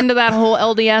really into that whole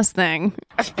LDS thing.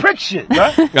 That's prick shit,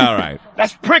 huh? All right.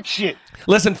 That's prick shit.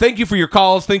 Listen, thank you for your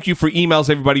calls. Thank you for emails,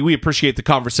 everybody. We appreciate the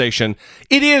conversation.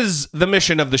 It is the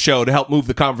mission of the show to help move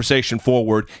the conversation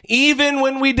forward, even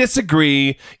when we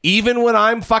disagree, even when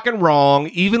I'm fucking wrong,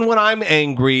 even when I'm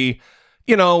angry.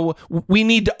 You know, we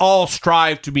need to all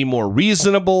strive to be more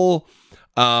reasonable.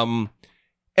 And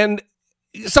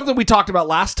something we talked about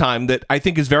last time that I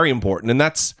think is very important,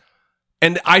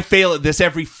 and I fail at this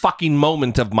every fucking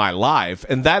moment of my life,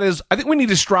 and that is, I think we need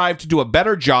to strive to do a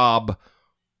better job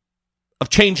of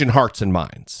changing hearts and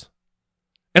minds.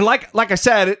 And like I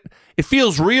said, it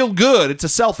feels real good. It's a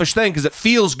selfish thing because it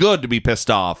feels good to be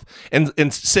pissed off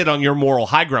and sit on your moral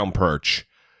high ground perch.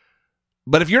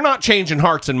 But if you're not changing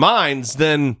hearts and minds,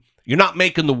 then you're not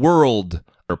making the world a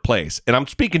better place. And I'm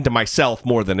speaking to myself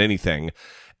more than anything.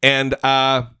 And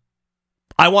I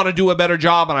want to do a better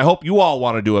job, and I hope you all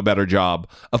want to do a better job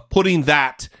of putting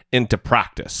that into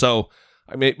practice. So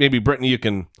maybe, Brittany, you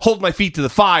can hold my feet to the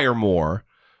fire more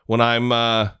when I'm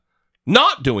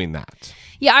not doing that.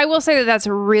 Yeah, I will say that that's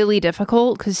really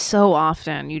difficult because so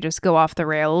often you just go off the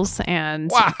rails, and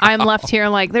Wow. I'm left here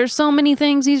like, there's so many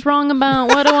things he's wrong about.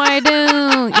 What do I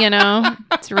do? You know,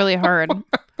 it's really hard.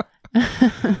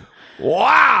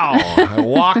 Wow. I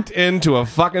walked into a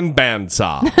fucking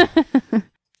bandsaw.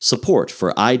 Support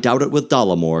for I Doubt It with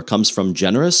Dollamore comes from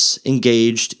generous,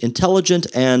 engaged, intelligent,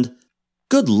 and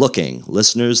good-looking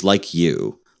listeners like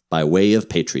you by way of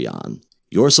Patreon.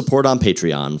 Your support on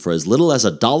Patreon for as little as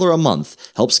 $1 a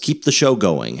month helps keep the show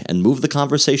going and move the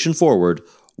conversation forward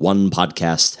one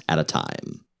podcast at a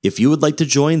time. If you would like to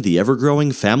join the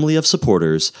ever-growing family of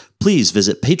supporters, please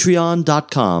visit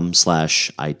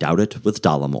patreon.com/I Doubt It with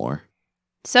Dollamore.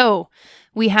 So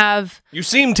we have... You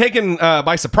seem taken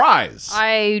by surprise.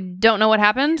 I don't know what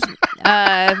happened.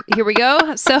 Here we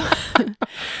go. So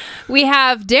we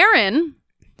have Darren,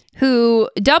 who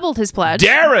doubled his pledge.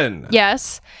 Darren!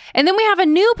 Yes. And then we have a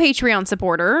new Patreon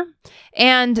supporter,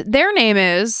 and their name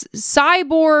is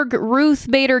Cyborg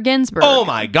Ruth Bader Ginsburg. Oh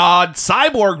my God,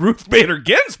 Cyborg Ruth Bader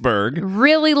Ginsburg.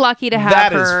 Really lucky to have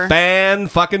That her. is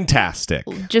fan-fucking-tastic.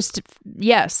 Just,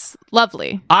 yes,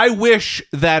 lovely. I wish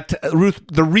that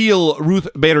the real Ruth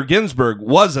Bader Ginsburg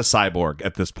was a cyborg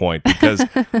at this point, because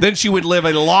then she would live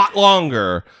a lot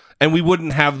longer, and we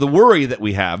wouldn't have the worry that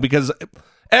we have, because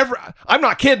I'm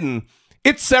not kidding.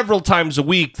 It's several times a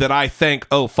week that I think,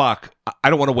 oh, fuck,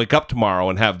 I don't want to wake up tomorrow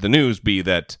and have the news be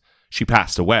that she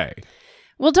passed away.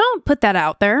 Well, don't put that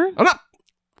out there.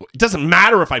 It doesn't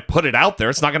matter if I put it out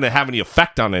there. It's not going to have any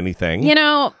effect on anything. You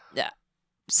know,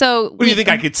 so... What do you think,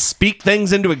 I could speak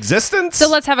things into existence? So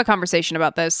let's have a conversation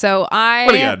about this. So What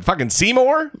are you, fucking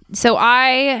Seymour? So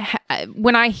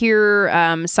when I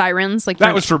hear sirens... like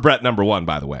That was for Brett number 1,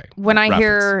 by the way. When I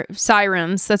hear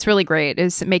sirens, that's really great,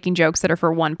 is making jokes that are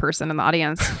for one person in the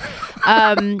audience.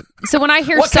 So when I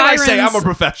hear what sirens... What can I say? I'm a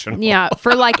professional. Yeah,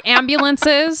 for like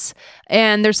ambulances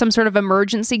and there's some sort of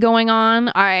emergency going on,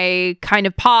 I kind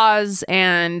of pause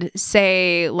and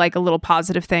say like a little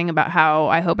positive thing about how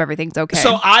I hope everything's okay.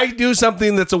 So I do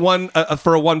something that's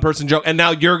for a one-person joke, and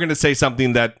now you're going to say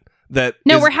something that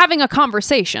no, is... we're having a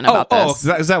conversation about this.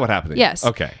 Is that what happened? Yes.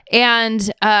 Okay.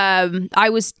 And I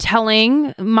was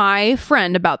telling my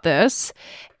friend about this,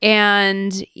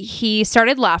 and he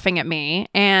started laughing at me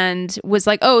and was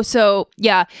like, oh, so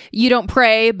yeah, you don't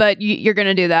pray, but you're going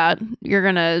to do that. You're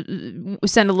going to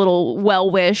send a little well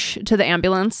wish to the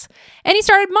ambulance. And he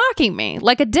started mocking me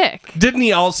like a dick. Didn't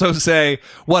he also say,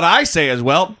 what I say is,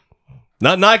 well,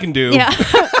 nothing I can do. Yeah.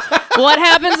 What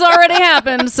happens already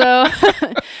happened. So,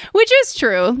 which is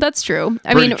true. That's true.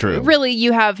 I mean, really,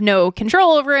 you have no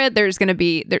control over it. There's going to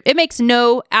be, it makes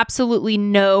absolutely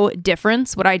no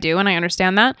difference what I do. And I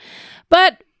understand that.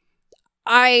 But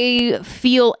I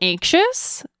feel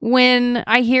anxious when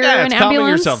I hear an ambulance. Calming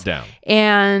yourself down.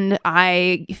 And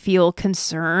I feel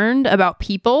concerned about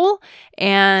people.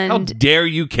 And how dare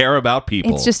you care about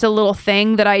people? It's just a little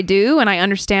thing that I do, and I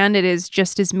understand it is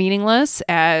just as meaningless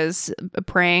as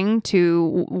praying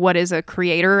to what is a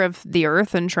creator of the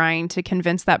earth and trying to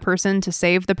convince that person to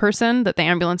save the person that the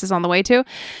ambulance is on the way to.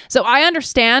 So I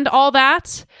understand all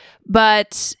that.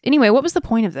 But anyway, what was the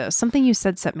point of this? Something you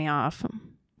said set me off.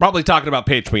 Probably talking about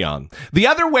Patreon. The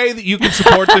other way that you can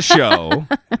support the show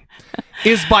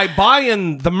is by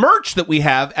buying the merch that we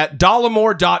have at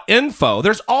dollamore.info.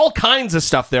 There's all kinds of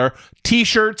stuff there.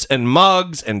 T-shirts and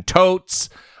mugs and totes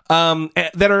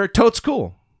that are totes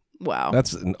cool. Wow.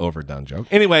 That's an overdone joke.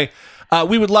 Anyway,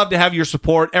 we would love to have your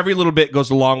support. Every little bit goes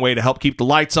a long way to help keep the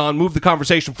lights on, move the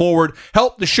conversation forward,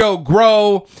 help the show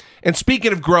grow. And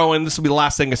speaking of growing, this will be the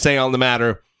last thing I say on the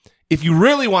matter. If you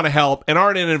really want to help and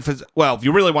aren't if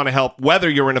you really want to help, whether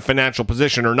you're in a financial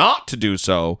position or not to do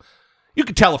so, you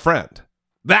could tell a friend.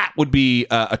 that would be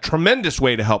a tremendous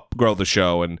way to help grow the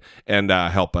show and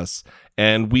help us.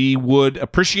 And we would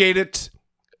appreciate it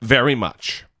very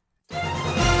much.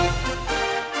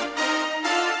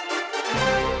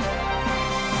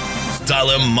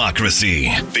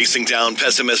 Dilemocracy. Facing down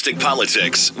pessimistic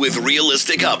politics with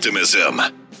realistic optimism.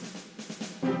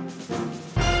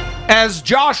 As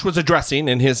Josh was addressing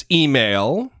in his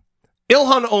email,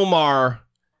 Ilhan Omar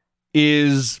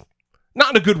is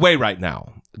not in a good way right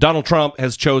now. Donald Trump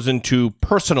has chosen to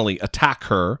personally attack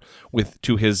her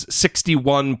to his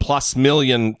 61 plus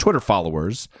million Twitter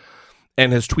followers,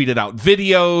 and has tweeted out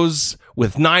videos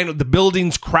with 9 of the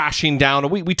buildings crashing down.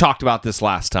 We talked about this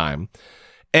last time.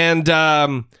 And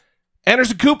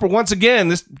Anderson Cooper, once again,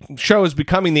 this show is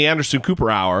becoming the Anderson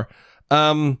Cooper Hour,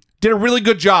 did a really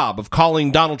good job of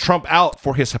calling Donald Trump out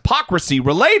for his hypocrisy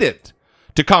related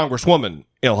to Congresswoman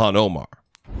Ilhan Omar.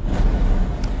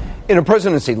 In a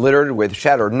presidency littered with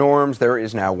shattered norms, there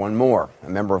is now one more. A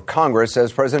member of Congress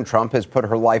says President Trump has put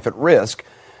her life at risk,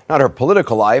 not her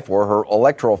political life or her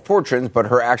electoral fortunes, but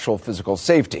her actual physical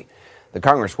safety. The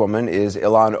Congresswoman is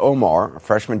Ilhan Omar, a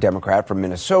freshman Democrat from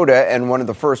Minnesota and one of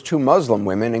the first 2 Muslim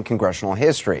women in congressional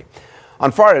history.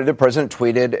 On Friday, the president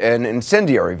tweeted an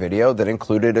incendiary video that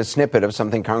included a snippet of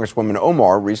something Congresswoman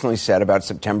Omar recently said about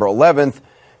September 11th,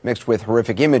 mixed with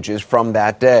horrific images from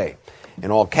that day. In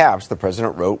all caps, the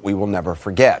president wrote, "We will never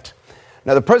forget."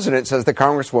 Now, the president says the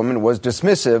Congresswoman was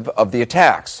dismissive of the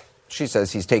attacks. She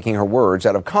says he's taking her words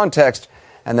out of context,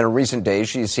 and that in recent days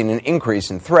she's seen an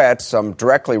increase in threats, some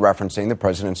directly referencing the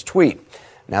president's tweet.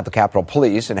 Now, the Capitol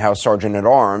Police and House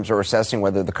Sergeant-at-Arms are assessing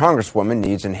whether the Congresswoman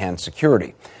needs enhanced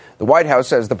security. The White House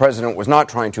says the president was not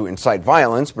trying to incite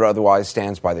violence, but otherwise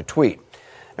stands by the tweet.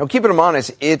 Now, keeping him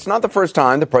honest, it's not the first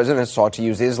time the president has sought to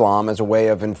use Islam as a way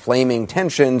of inflaming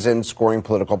tensions and scoring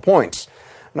political points.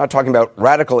 I'm not talking about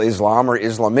radical Islam or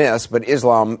Islamists, but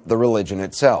Islam, the religion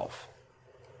itself.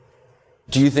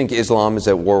 Do you think Islam is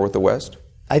at war with the West?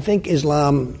 I think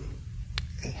Islam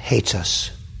hates us.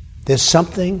 There's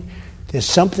something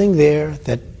there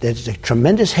that there's a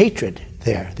tremendous hatred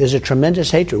there. There's a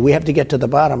tremendous hatred. We have to get to the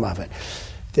bottom of it.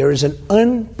 There is an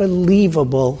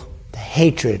unbelievable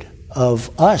hatred of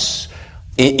us.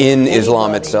 In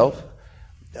Islam itself?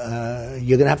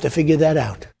 You're going to have to figure that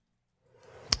out.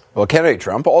 Well, candidate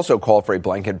Trump also called for a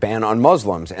blanket ban on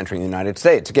Muslims entering the United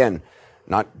States. Again,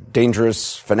 not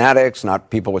dangerous fanatics, not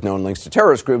people with known links to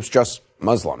terrorist groups, just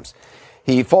Muslims.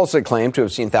 He falsely claimed to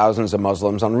have seen thousands of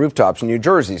Muslims on rooftops in New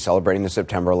Jersey celebrating the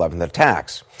September 11th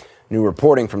attacks. New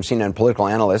reporting from CNN political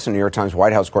analyst and New York Times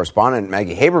White House correspondent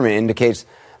Maggie Haberman indicates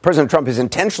President Trump is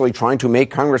intentionally trying to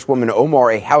make Congresswoman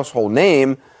Omar a household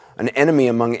name, an enemy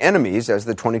among enemies, as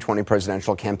the 2020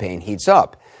 presidential campaign heats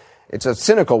up. It's a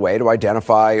cynical way to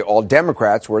identify all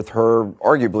Democrats with her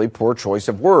arguably poor choice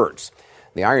of words.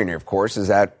 The irony, of course, is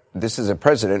that this is a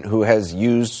president who has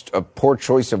used a poor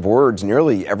choice of words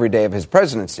nearly every day of his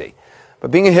presidency.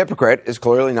 But being a hypocrite is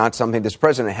clearly not something this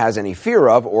president has any fear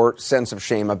of or sense of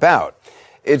shame about.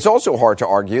 It's also hard to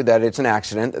argue that it's an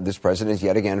accident that this president is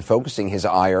yet again focusing his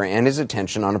ire and his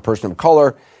attention on a person of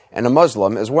color and a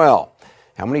Muslim as well.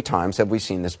 How many times have we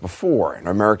seen this before? An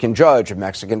American judge of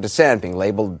Mexican descent being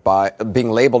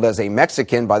labeled as a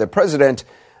Mexican by the president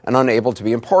and unable to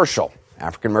be impartial.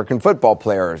 African-American football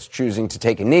players choosing to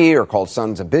take a knee or called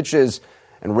sons of bitches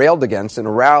and railed against in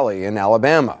a rally in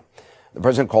Alabama. The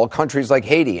president called countries like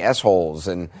Haiti S-holes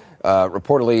and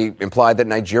reportedly implied that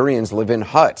Nigerians live in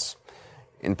huts.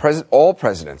 All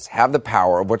presidents have the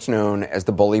power of what's known as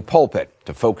the bully pulpit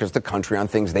to focus the country on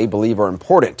things they believe are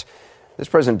important. This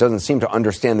president doesn't seem to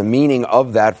understand the meaning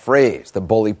of that phrase, the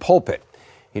bully pulpit.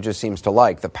 He just seems to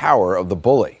like the power of the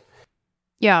bully.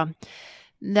 Yeah.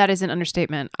 That is an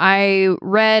understatement. I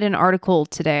read an article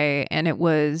today, and it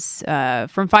was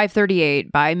from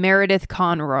 538 by Meredith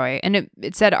Conroy, and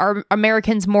it said, "Are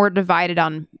Americans more divided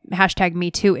on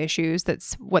 #MeToo issues?"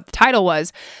 That's what the title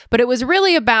was. But it was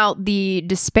really about the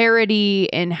disparity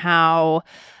in how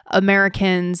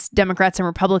Americans, Democrats and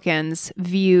Republicans,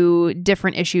 view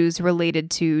different issues related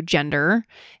to gender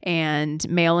and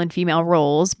male and female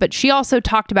roles. But she also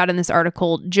talked about in this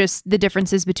article just the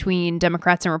differences between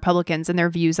Democrats and Republicans and their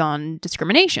views on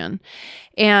discrimination.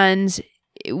 And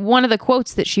one of the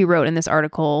quotes that she wrote in this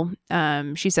article,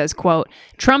 she says, quote,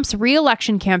 "Trump's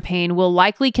re-election campaign will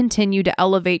likely continue to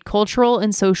elevate cultural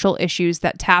and social issues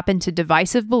that tap into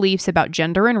divisive beliefs about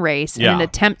gender and race in an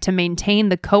attempt to maintain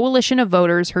the coalition of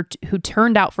voters who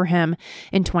turned out for him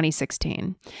in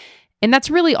 2016. And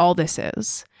that's really all this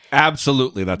is.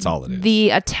 Absolutely, that's all it is. The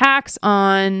attacks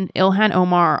on Ilhan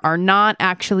Omar are not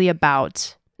actually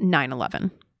about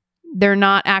 9/11. They're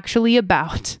not actually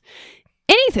about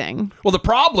anything. Well, the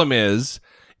problem is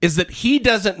that he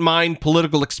doesn't mind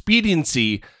political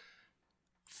expediency,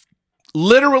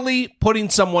 literally putting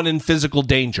someone in physical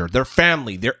danger, their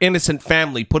family, their innocent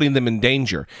family, putting them in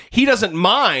danger. He doesn't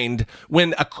mind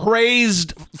when a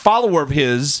crazed follower of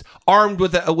his, armed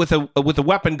with a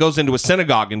weapon, goes into a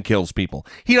synagogue and kills people.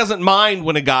 He doesn't mind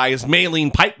when a guy is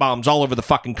mailing pipe bombs all over the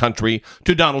fucking country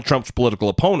to Donald Trump's political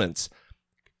opponents,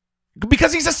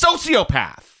 because he's a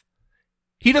sociopath.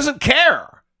 He doesn't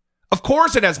care. Of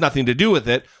course, it has nothing to do with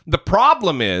it. The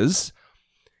problem is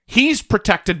he's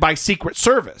protected by Secret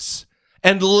Service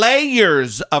and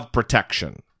layers of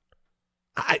protection.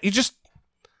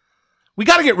 We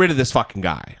got to get rid of this fucking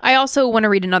guy. I also want to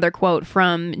read another quote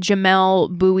from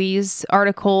Jamel Bouie's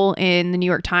article in the New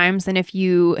York Times. And if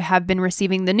you have been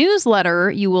receiving the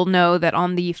newsletter, you will know that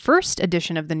on the first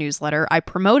edition of the newsletter, I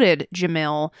promoted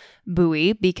Jamel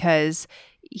Bouie because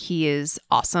he is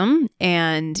awesome,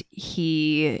 and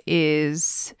he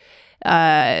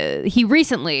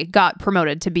recently got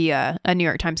promoted to be a New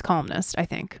York Times columnist, I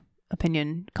think.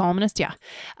 Opinion columnist, yeah.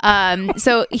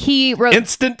 So he wrote...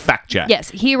 Instant fact check. Yes,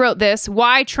 he wrote this,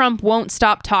 Why Trump Won't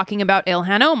Stop Talking About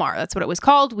Ilhan Omar. That's what it was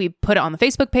called. We put it on the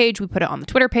Facebook page. We put it on the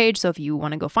Twitter page. So if you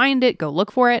want to go find it, go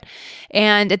look for it.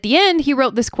 And at the end, he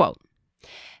wrote this quote.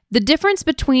 The difference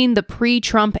between the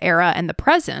pre-Trump era and the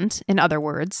present, in other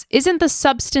words, isn't the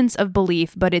substance of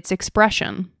belief, but its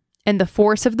expression, and the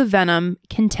force of the venom,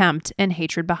 contempt, and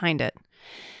hatred behind it.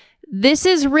 This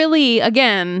is really,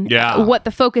 again, what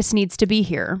the focus needs to be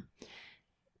here.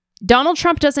 Donald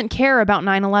Trump doesn't care about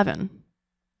 9/11.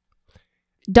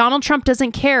 Donald Trump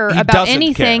doesn't care about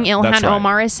anything Ilhan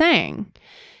Omar is saying.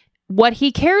 What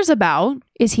he cares about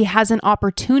is he has an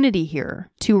opportunity here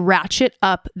to ratchet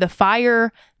up the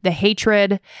fire, the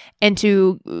hatred, and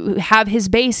to have his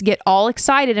base get all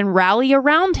excited and rally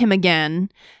around him again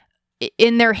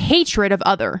in their hatred of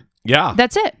other. Yeah.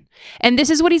 That's it. And this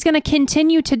is what he's going to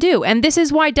continue to do. And this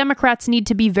is why Democrats need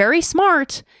to be very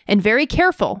smart and very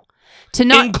careful to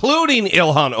not... Including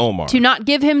Ilhan Omar. To not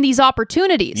give him these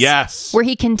opportunities. Yes. Where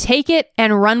he can take it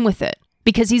and run with it.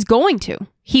 Because he's going to.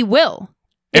 He will.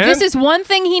 If this is one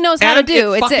thing he knows how to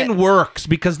do, it's it. It fucking works,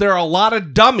 because there are a lot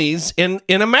of dummies in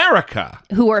America.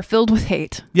 Who are filled with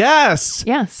hate. Yes.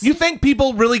 Yes. You think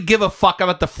people really give a fuck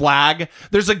about the flag?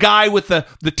 There's a guy with the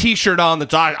t-shirt on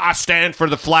that's, I stand for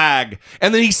the flag.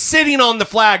 And then he's sitting on the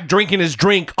flag drinking his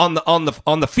drink on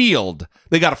the field.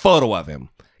 They got a photo of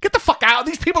him. Get the fuck out.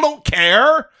 These people don't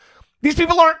care. These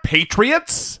people aren't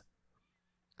patriots.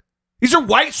 These are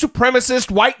white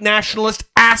supremacist, white nationalist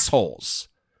assholes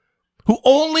who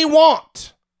only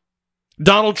want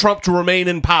Donald Trump to remain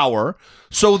in power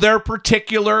so their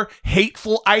particular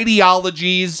hateful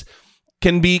ideologies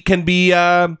can be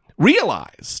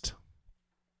realized.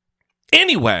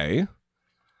 Anyway,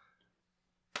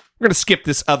 we're going to skip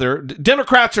this other.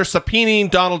 Democrats are subpoenaing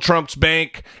Donald Trump's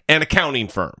bank and accounting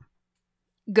firm.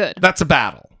 Good. That's a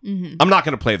battle. Mm-hmm. I'm not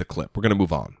going to play the clip. We're going to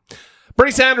move on.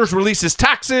 Bernie Sanders releases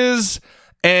taxes.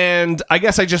 And I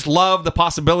guess I just love the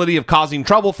possibility of causing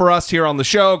trouble for us here on the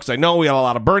show, because I know we have a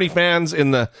lot of Bernie fans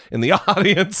in the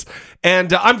audience,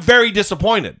 and I'm very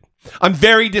disappointed. I'm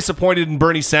very disappointed in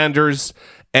Bernie Sanders,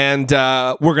 and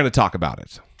we're going to talk about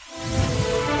it.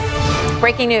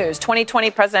 Breaking news, 2020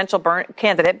 presidential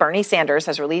candidate Bernie Sanders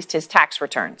has released his tax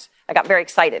returns. I got very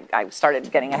excited. I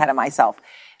started getting ahead of myself.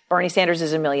 Bernie Sanders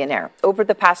is a millionaire. Over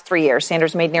the past 3 years,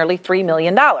 Sanders made nearly $3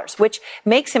 million, which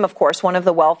makes him, of course, one of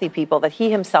the wealthy people that he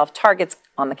himself targets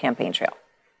on the campaign trail.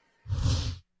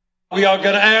 We are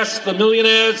going to ask the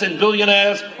millionaires and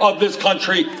billionaires of this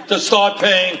country to start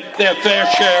paying their fair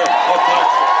share of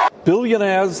taxes.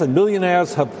 Billionaires and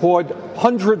millionaires have poured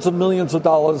hundreds of millions of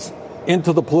dollars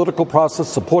into the political process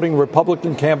supporting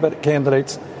Republican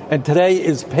candidates, and today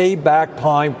is payback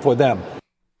time for them.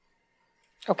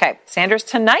 Okay, Sanders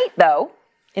tonight, though,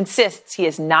 insists he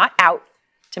is not out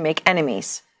to make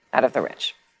enemies out of the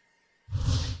rich.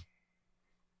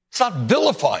 It's not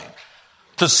vilifying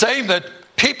to say that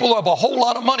people who have a whole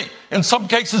lot of money, in some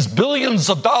cases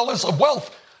billions of dollars of wealth,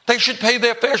 they should pay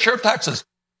their fair share of taxes.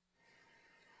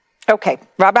 Okay,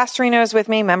 Rob Astorino is with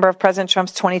me, member of President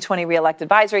Trump's 2020 Reelect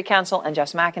Advisory Council, and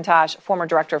Jess McIntosh, former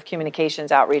director of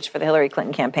communications outreach for the Hillary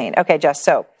Clinton campaign. Okay, Jess,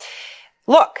 so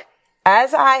look.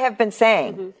 As I have been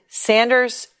saying,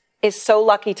 Sanders is so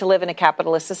lucky to live in a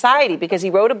capitalist society because he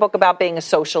wrote a book about being a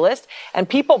socialist and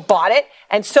people bought it.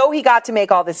 And so he got to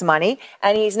make all this money.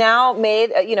 And he's now made,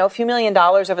 a few $1 million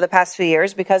over the past few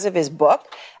years because of his book.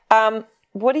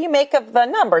 What do you make of the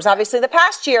numbers? Obviously, the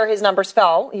past year, his numbers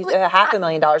fell. He's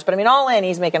 $500,000, but I mean, all in,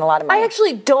 he's making a lot of money. I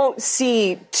actually don't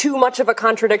see too much of a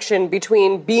contradiction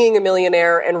between being a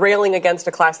millionaire and railing against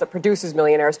a class that produces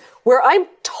millionaires. Where I'm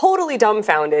totally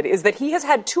dumbfounded is that he has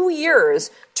had 2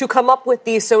 years to come up with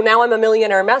the "so now I'm a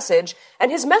millionaire" message,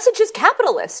 and his message is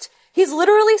capitalist. He's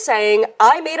literally saying,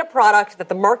 I made a product that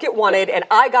the market wanted, and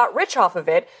I got rich off of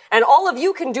it, and all of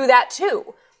you can do that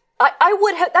too. I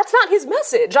would have, that's not his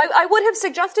message. I would have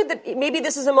suggested that maybe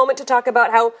this is a moment to talk about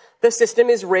how the system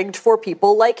is rigged for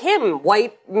people like him,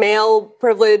 white, male,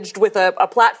 privileged with a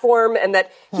platform, and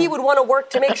that he would want to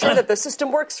work to make sure that the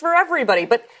system works for everybody.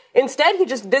 But instead, he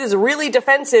just did his really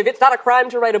defensive, it's not a crime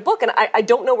to write a book, and I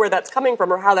don't know where that's coming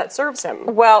from or how that serves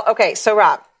him. Well, okay, so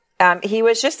Rob, he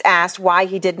was just asked why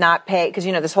he did not pay, because,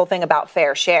 you know, this whole thing about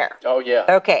fair share. Oh, yeah.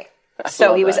 Okay.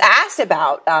 So he was asked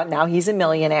about, now he's a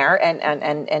millionaire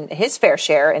and his fair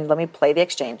share, and let me play the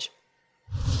exchange.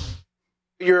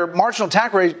 Your marginal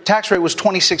tax rate was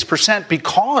 26%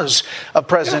 because of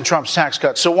President Trump's tax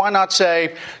cuts. So why not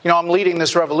say, you know, I'm leading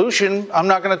this revolution, I'm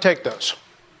not going to take those.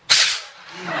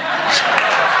 Come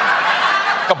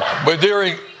on, but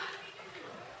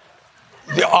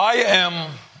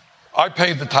I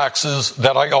paid the taxes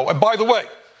that I owe. And by the way,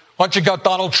 why don't you got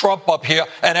Donald Trump up here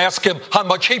and ask him how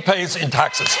much he pays in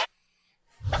taxes?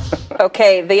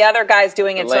 Okay, the other guy's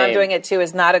doing it, so I'm doing it too,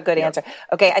 is not a good answer.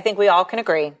 Okay, I think we all can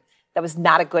agree that was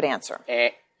not a good answer.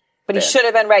 But he should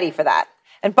have been ready for that.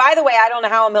 And by the way, I don't know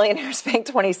how a millionaire is paying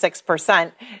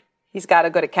 26%. He's got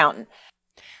a good accountant.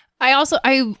 I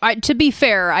to be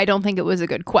fair, I don't think it was a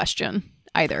good question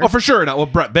either. Well, for sure not. Well,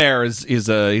 Brett Baer he's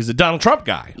a Donald Trump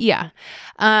guy. Yeah.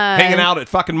 Hanging out at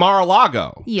fucking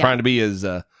Mar-a-Lago, yeah. trying to be his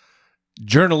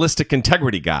journalistic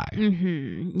integrity guy.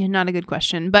 Mm-hmm. Not a good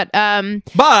question, but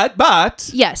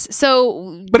yes.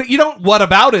 So, but you don't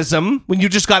whataboutism when you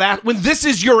just got asked when this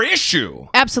is your issue.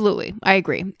 Absolutely, I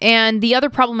agree. And the other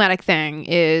problematic thing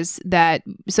is that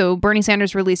Bernie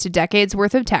Sanders released a decade's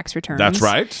worth of tax returns. That's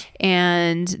right.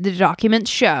 And the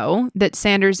documents show that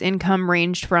Sanders' income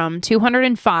ranged from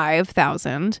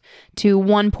 $205,000 to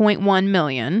 $1.1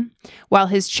 million, while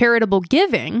his charitable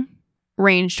giving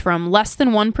ranged from less than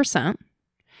 1%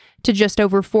 to just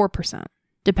over 4%,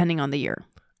 depending on the year.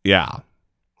 Yeah.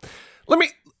 Let me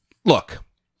look.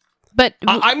 But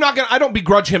I don't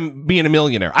begrudge him being a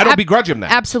millionaire. I don't begrudge him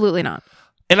that. Absolutely not.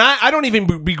 And I don't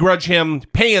even begrudge him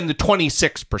paying the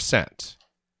 26%.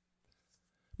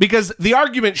 Because the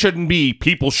argument shouldn't be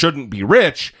people shouldn't be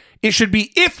rich. It should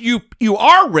be if you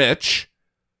are rich,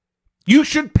 you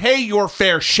should pay your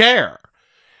fair share.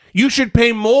 You should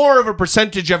pay more of a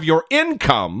percentage of your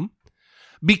income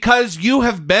because you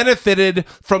have benefited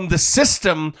from the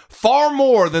system far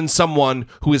more than someone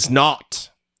who is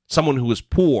not, someone who is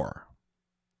poor.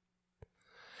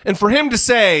 And for him to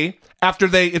say, after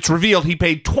it's revealed he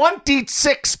paid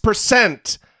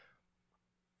 26%,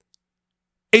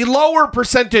 a lower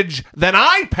percentage than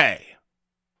I pay.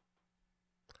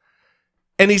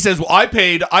 And he says, well, I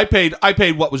paid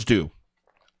what was due.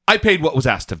 I paid what was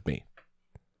asked of me.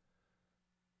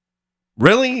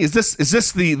 Really? Is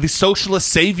this the socialist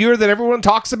savior that everyone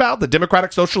talks about? The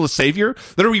Democratic socialist savior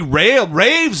that we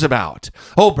raves about?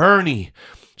 Oh, Bernie,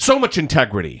 so much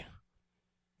integrity.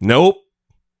 Nope.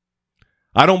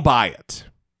 I don't buy it.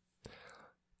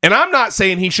 And I'm not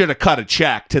saying he should have cut a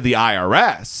check to the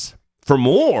IRS for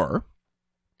more.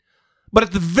 But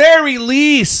at the very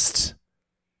least,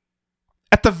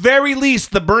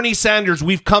 the Bernie Sanders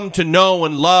we've come to know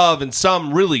and love and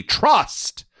some really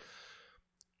trust,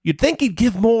 you'd think he'd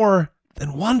give more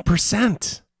than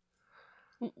 1%.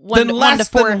 Than less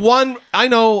than 1. I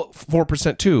know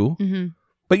 4% too. Mm-hmm.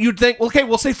 But you'd think, okay,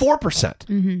 we'll say 4%.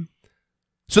 Mm-hmm.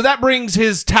 So that brings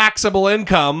his taxable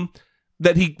income,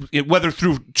 that he, whether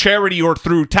through charity or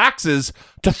through taxes,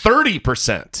 to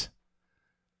 30%.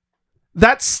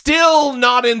 That's still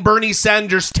not in Bernie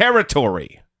Sanders'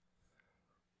 territory.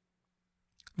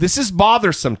 This is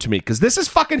bothersome to me because this is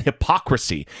fucking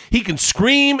hypocrisy. He can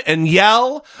scream and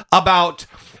yell about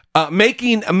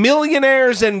making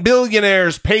millionaires and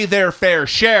billionaires pay their fair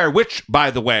share, which,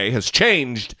 by the way, has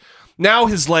changed. Now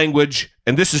his language,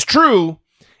 and this is true,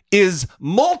 is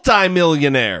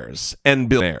multimillionaires and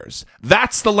billionaires.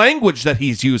 That's the language that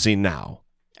he's using now.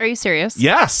 Are you serious?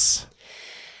 Yes.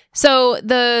 So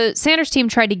the Sanders team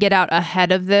tried to get out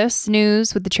ahead of this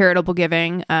news with the charitable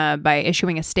giving by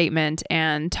issuing a statement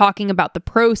and talking about the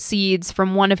proceeds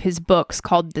from one of his books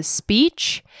called The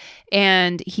Speech.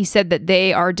 And he said that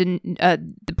they are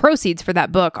the proceeds for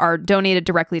that book are donated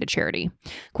directly to charity.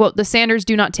 Quote, the Sanders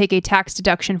do not take a tax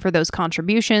deduction for those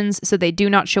contributions, so they do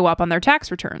not show up on their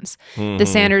tax returns. The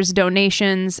Sanders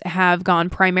donations have gone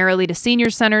primarily to senior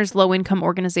centers, low-income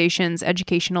organizations,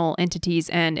 educational entities,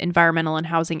 and environmental and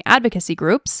housing advocacy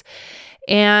groups.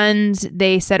 And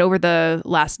they said over the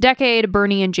last decade,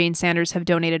 Bernie and Jane Sanders have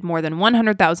donated more than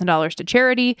 $100,000 to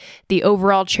charity. The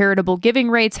overall charitable giving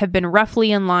rates have been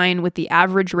roughly in line with the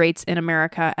average rates in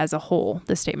America as a whole,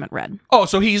 the statement read. Oh,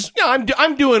 so he's,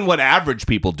 I'm doing what average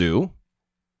people do.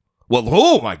 Well,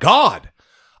 oh my God.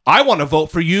 I want to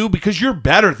vote for you because you're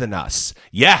better than us.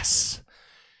 Yes.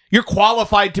 You're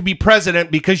qualified to be president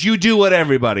because you do what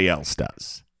everybody else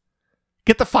does.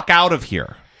 Get the fuck out of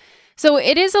here. So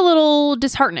it is a little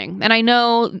disheartening. And I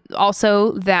know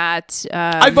also that...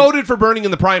 I voted for Bernie in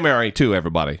the primary too,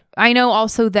 everybody. I know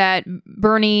also that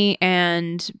Bernie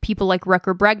and people like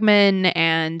Rucker Bregman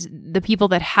and the people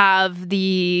that have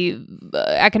the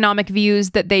economic views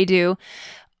that they do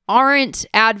aren't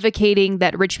advocating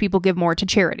that rich people give more to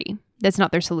charity. That's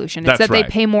not their solution. It's that they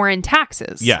pay more in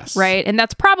taxes. Yes. Right? And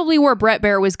that's probably where Brett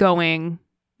Baer was going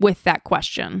with that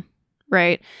question.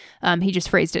 Right? He just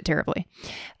phrased it terribly,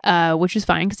 which is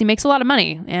fine because he makes a lot of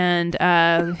money and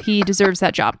he deserves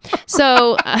that job.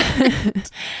 So,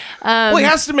 well, he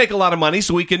has to make a lot of money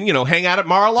so we can, hang out at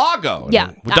Mar-a-Lago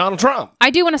with Donald Trump. I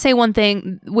do want to say one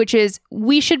thing, which is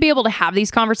we should be able to have these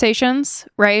conversations,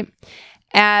 right?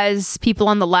 As people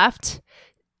on the left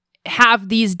have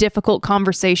these difficult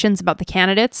conversations about the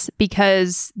candidates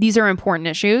because these are important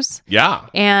issues. Yeah.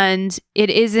 And it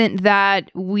isn't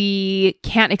that we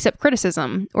can't accept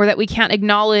criticism or that we can't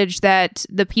acknowledge that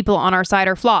the people on our side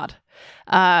are flawed.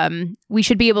 We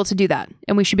should be able to do that.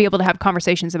 And we should be able to have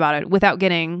conversations about it without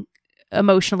getting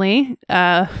emotionally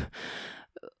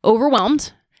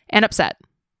overwhelmed and upset.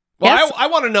 Well, yes? I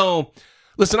want to know...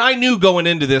 Listen, I knew going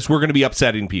into this we're going to be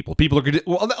upsetting people. People are going to...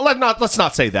 Well, let's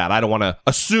not say that. I don't want to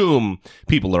assume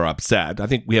people are upset. I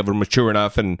think we have a mature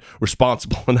enough and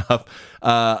responsible enough,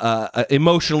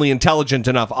 emotionally intelligent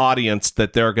enough audience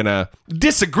that they're going to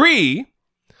disagree,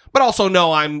 but also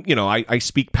know I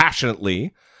speak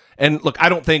passionately. And look, I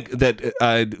don't think that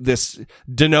this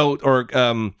denote or...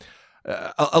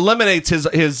 eliminates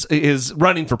his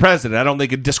running for president. I don't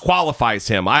think it disqualifies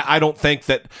him. I don't think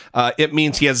that it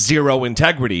means he has zero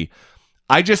integrity.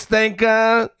 I just think,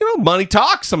 money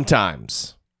talks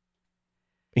sometimes.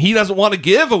 He doesn't want to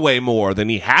give away more than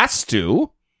he has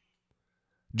to.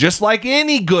 Just like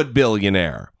any good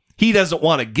billionaire. He doesn't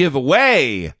want to give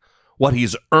away what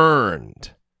he's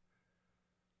earned.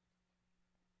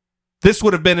 This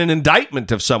would have been an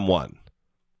indictment of someone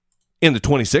in the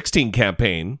 2016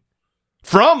 campaign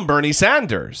from Bernie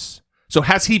Sanders. So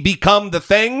has he become the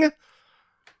thing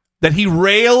that he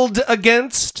railed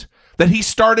against, that he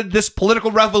started this political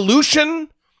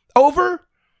revolution over?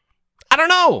 I don't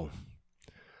know.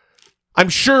 I'm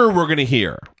sure we're going to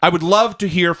hear. I would love to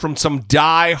hear from some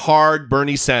die-hard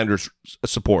Bernie Sanders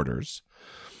supporters.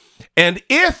 And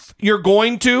if you're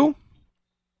going to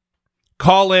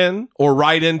call in or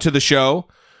write into the show,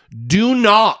 do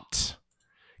not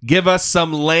give us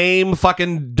some lame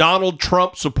fucking Donald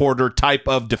Trump supporter type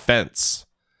of defense.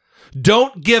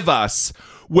 Don't give us,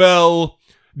 well,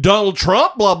 Donald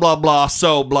Trump, blah, blah, blah,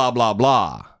 so blah, blah,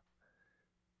 blah.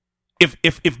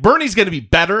 If Bernie's going to be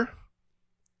better,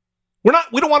 we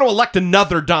don't want to elect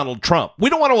another Donald Trump. We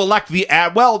don't want to elect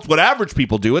it's what average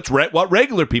people do. It's what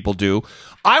regular people do.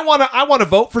 I want to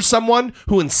vote for someone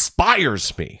who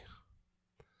inspires me.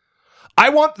 I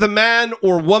want the man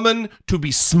or woman to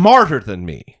be smarter than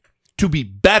me, to be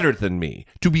better than me,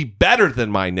 to be better than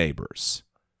my neighbors.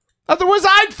 Otherwise,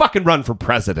 I'd fucking run for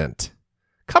president.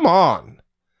 Come on.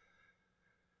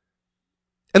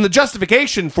 And the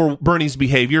justification for Bernie's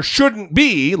behavior shouldn't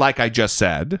be, like I just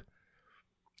said,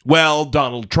 well,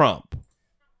 Donald Trump.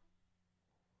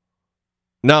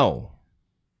 No.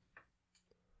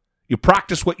 You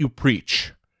practice what you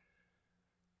preach.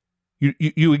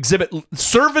 You exhibit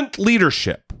servant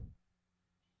leadership.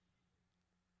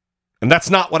 And that's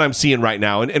not what I'm seeing right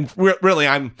now. And really,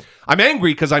 I'm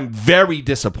angry because I'm very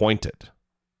disappointed.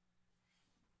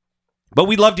 But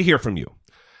we'd love to hear from you.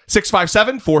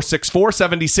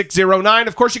 657-464-7609.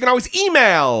 Of course, you can always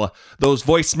email those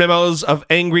voice memos of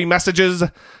angry messages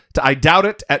to I Doubt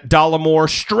It at Dollamore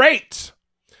straight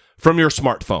from your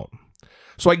smartphone.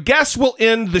 So I guess we'll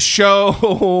end the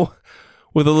show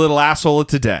with a little asshole of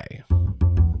today.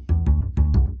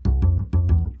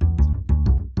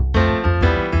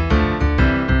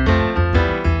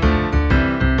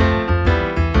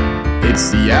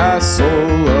 It's the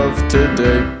asshole of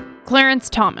today. Clarence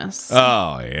Thomas.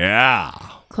 Oh, yeah.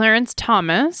 Clarence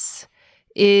Thomas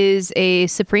is a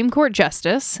Supreme Court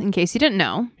justice, in case you didn't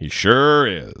know. He sure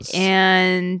is.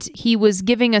 And he was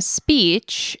giving a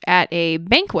speech at a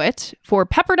banquet for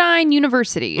Pepperdine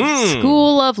University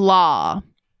School of Law.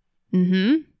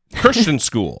 Christian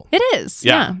school. It is.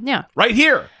 Yeah. Right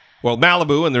here. Well,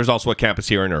 Malibu, and there's also a campus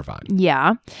here in Irvine.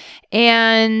 Yeah.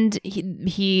 And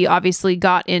he obviously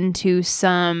got into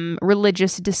some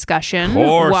religious discussion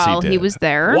while he was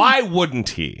there. Why wouldn't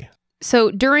he?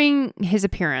 So during his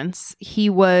appearance, he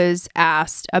was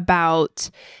asked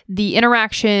about the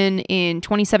interaction in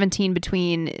 2017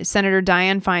 between Senator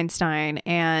Dianne Feinstein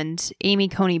and Amy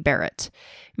Coney Barrett.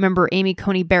 Remember, Amy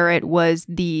Coney Barrett was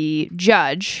the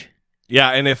judge.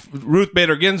 Yeah, and if Ruth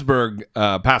Bader Ginsburg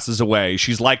passes away,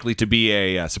 she's likely to be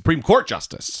a Supreme Court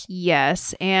justice.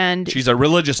 Yes, and she's a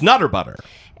religious nutter butter.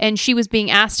 And she was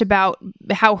being asked about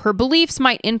how her beliefs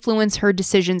might influence her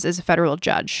decisions as a federal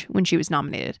judge when she was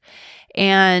nominated.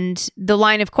 And the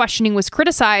line of questioning was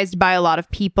criticized by a lot of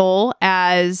people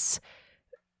as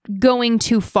going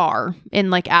too far in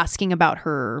like asking about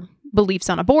her beliefs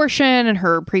on abortion and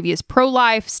her previous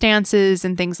pro-life stances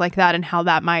and things like that, and how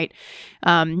that might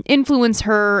influence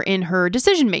her in her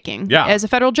decision-making as a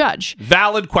federal judge.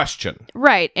 Valid question.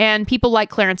 Right. And people like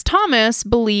Clarence Thomas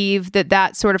believe that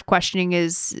that sort of questioning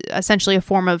is essentially a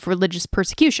form of religious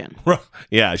persecution.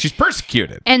 Yeah, she's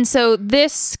persecuted. And so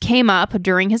this came up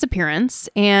during his appearance,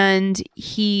 and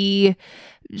he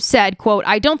said, quote,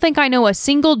 "I don't think I know a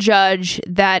single judge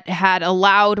that had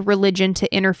allowed religion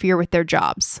to interfere with their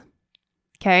jobs."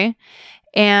 Okay.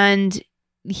 And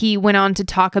he went on to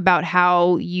talk about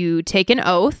how you take an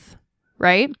oath,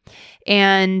 right?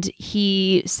 And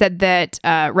he said that,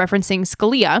 referencing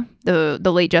Scalia,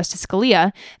 the late Justice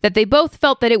Scalia, that they both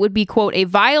felt that it would be, quote, a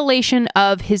violation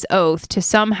of his oath to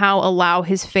somehow allow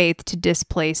his faith to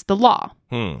displace the law.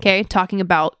 Okay. Talking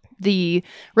about the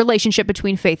relationship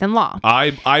between faith and law.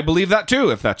 I believe that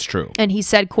too, if that's true. And he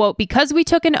said, quote, "Because we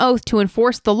took an oath to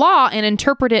enforce the law and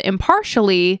interpret it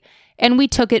impartially, and we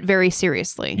took it very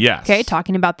seriously." Yes. Okay,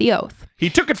 talking about the oath. He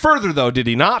took it further, though, did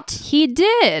he not? He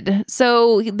did.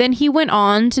 So then he went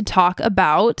on to talk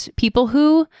about people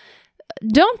who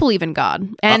don't believe in God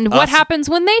and what happens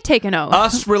when they take an oath.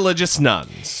 Us religious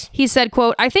nuns. He said,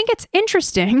 quote, I think it's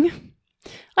interesting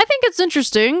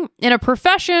in a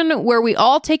profession where we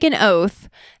all take an oath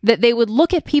that they would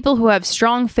look at people who have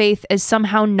strong faith as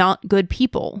somehow not good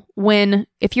people, when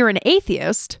if you're an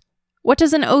atheist, what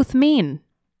does an oath mean?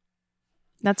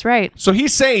 That's right. So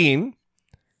he's saying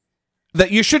that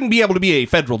you shouldn't be able to be a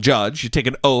federal judge. You take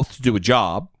an oath to do a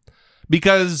job,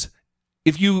 because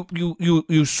if you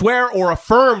swear or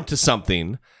affirm to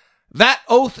something, that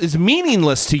oath is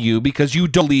meaningless to you because you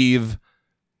don't believe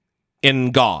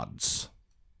in gods.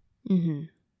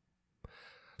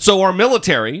 So our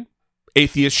military,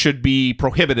 atheists should be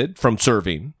prohibited from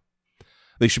serving.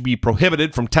 They should be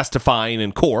prohibited from testifying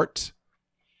in court.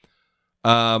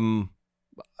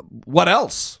 What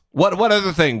else? What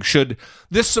other thing should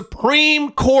this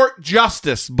Supreme Court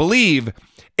justice believe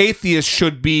atheists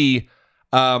should be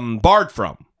barred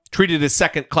from? Treated as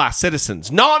second-class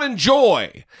citizens, not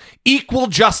enjoy equal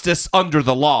justice under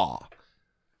the law.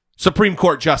 Supreme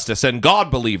Court justice and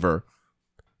God believer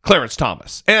Clarence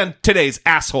Thomas, and today's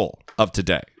asshole of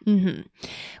today.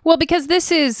 Well, because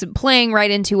this is playing right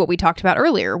into what we talked about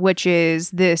earlier, which is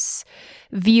this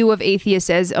view of atheists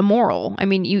as immoral. I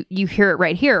mean, you hear it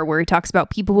right here where he talks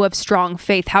about people who have strong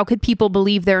faith. How could people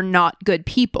believe they're not good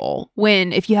people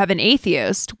when, if you have an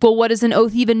atheist, well, what does an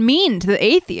oath even mean to the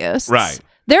atheists? Right.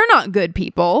 They're not good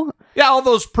people. Yeah, all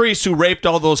those priests who raped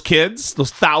all those kids,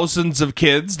 those thousands of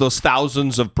kids, those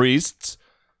thousands of priests.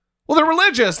 Well, they're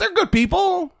religious. They're good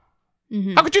people.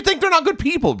 How could you think they're not good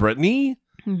people, Brittany?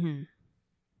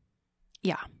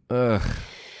 Yeah.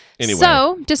 Anyway.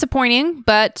 So, disappointing,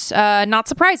 but not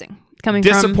surprising. Coming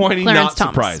from Disappointing, Clarence not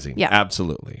Thomas. surprising. Yeah.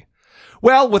 Absolutely.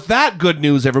 Well, with that good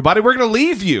news, everybody, we're going to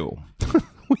leave you.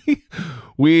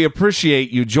 We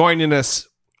appreciate you joining us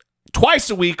twice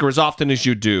a week or as often as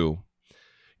you do.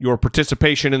 Your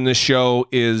participation in this show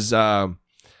is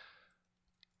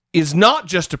not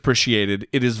just appreciated,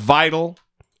 it is vital.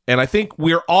 And I think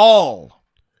we're all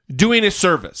doing a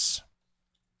service,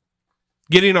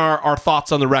 getting our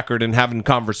thoughts on the record and having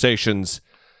conversations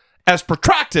as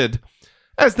protracted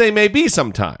as they may be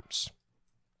sometimes.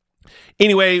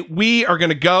 Anyway, we are going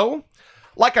to go.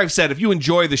 Like I've said, if you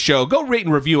enjoy the show, go rate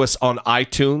and review us on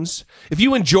iTunes. If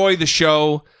you enjoy the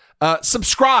show,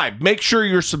 subscribe. Make sure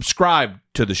you're subscribed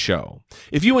to the show.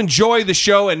 If you enjoy the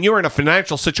show and you're in a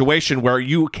financial situation where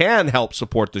you can help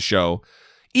support the show,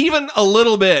 even a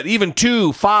little bit, even $2,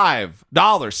 $5,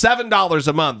 $7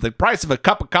 a month, the price of a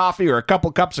cup of coffee or a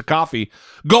couple cups of coffee,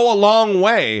 go a long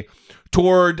way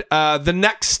toward the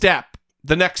next step,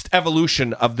 the next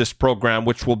evolution of this program,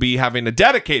 which will be having a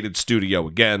dedicated studio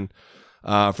again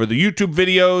for the YouTube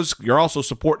videos. You're also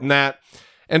supporting that.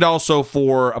 And also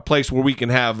for a place where we can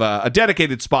have a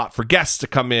dedicated spot for guests to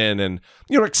come in and,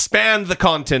 expand the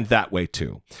content that way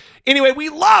too. Anyway, we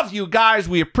love you guys.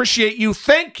 We appreciate you.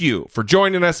 Thank you for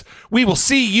joining us. We will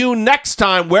see you next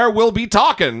time where we'll be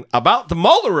talking about the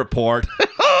Mueller report.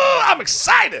 I'm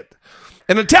excited.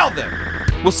 And until then,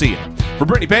 we'll see you. For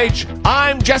Brittany Page,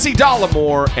 I'm Jesse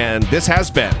Dollamore, and this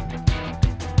has been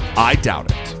I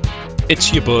Doubt It.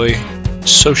 It's your boy,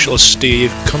 Socialist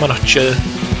Steve, coming at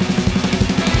you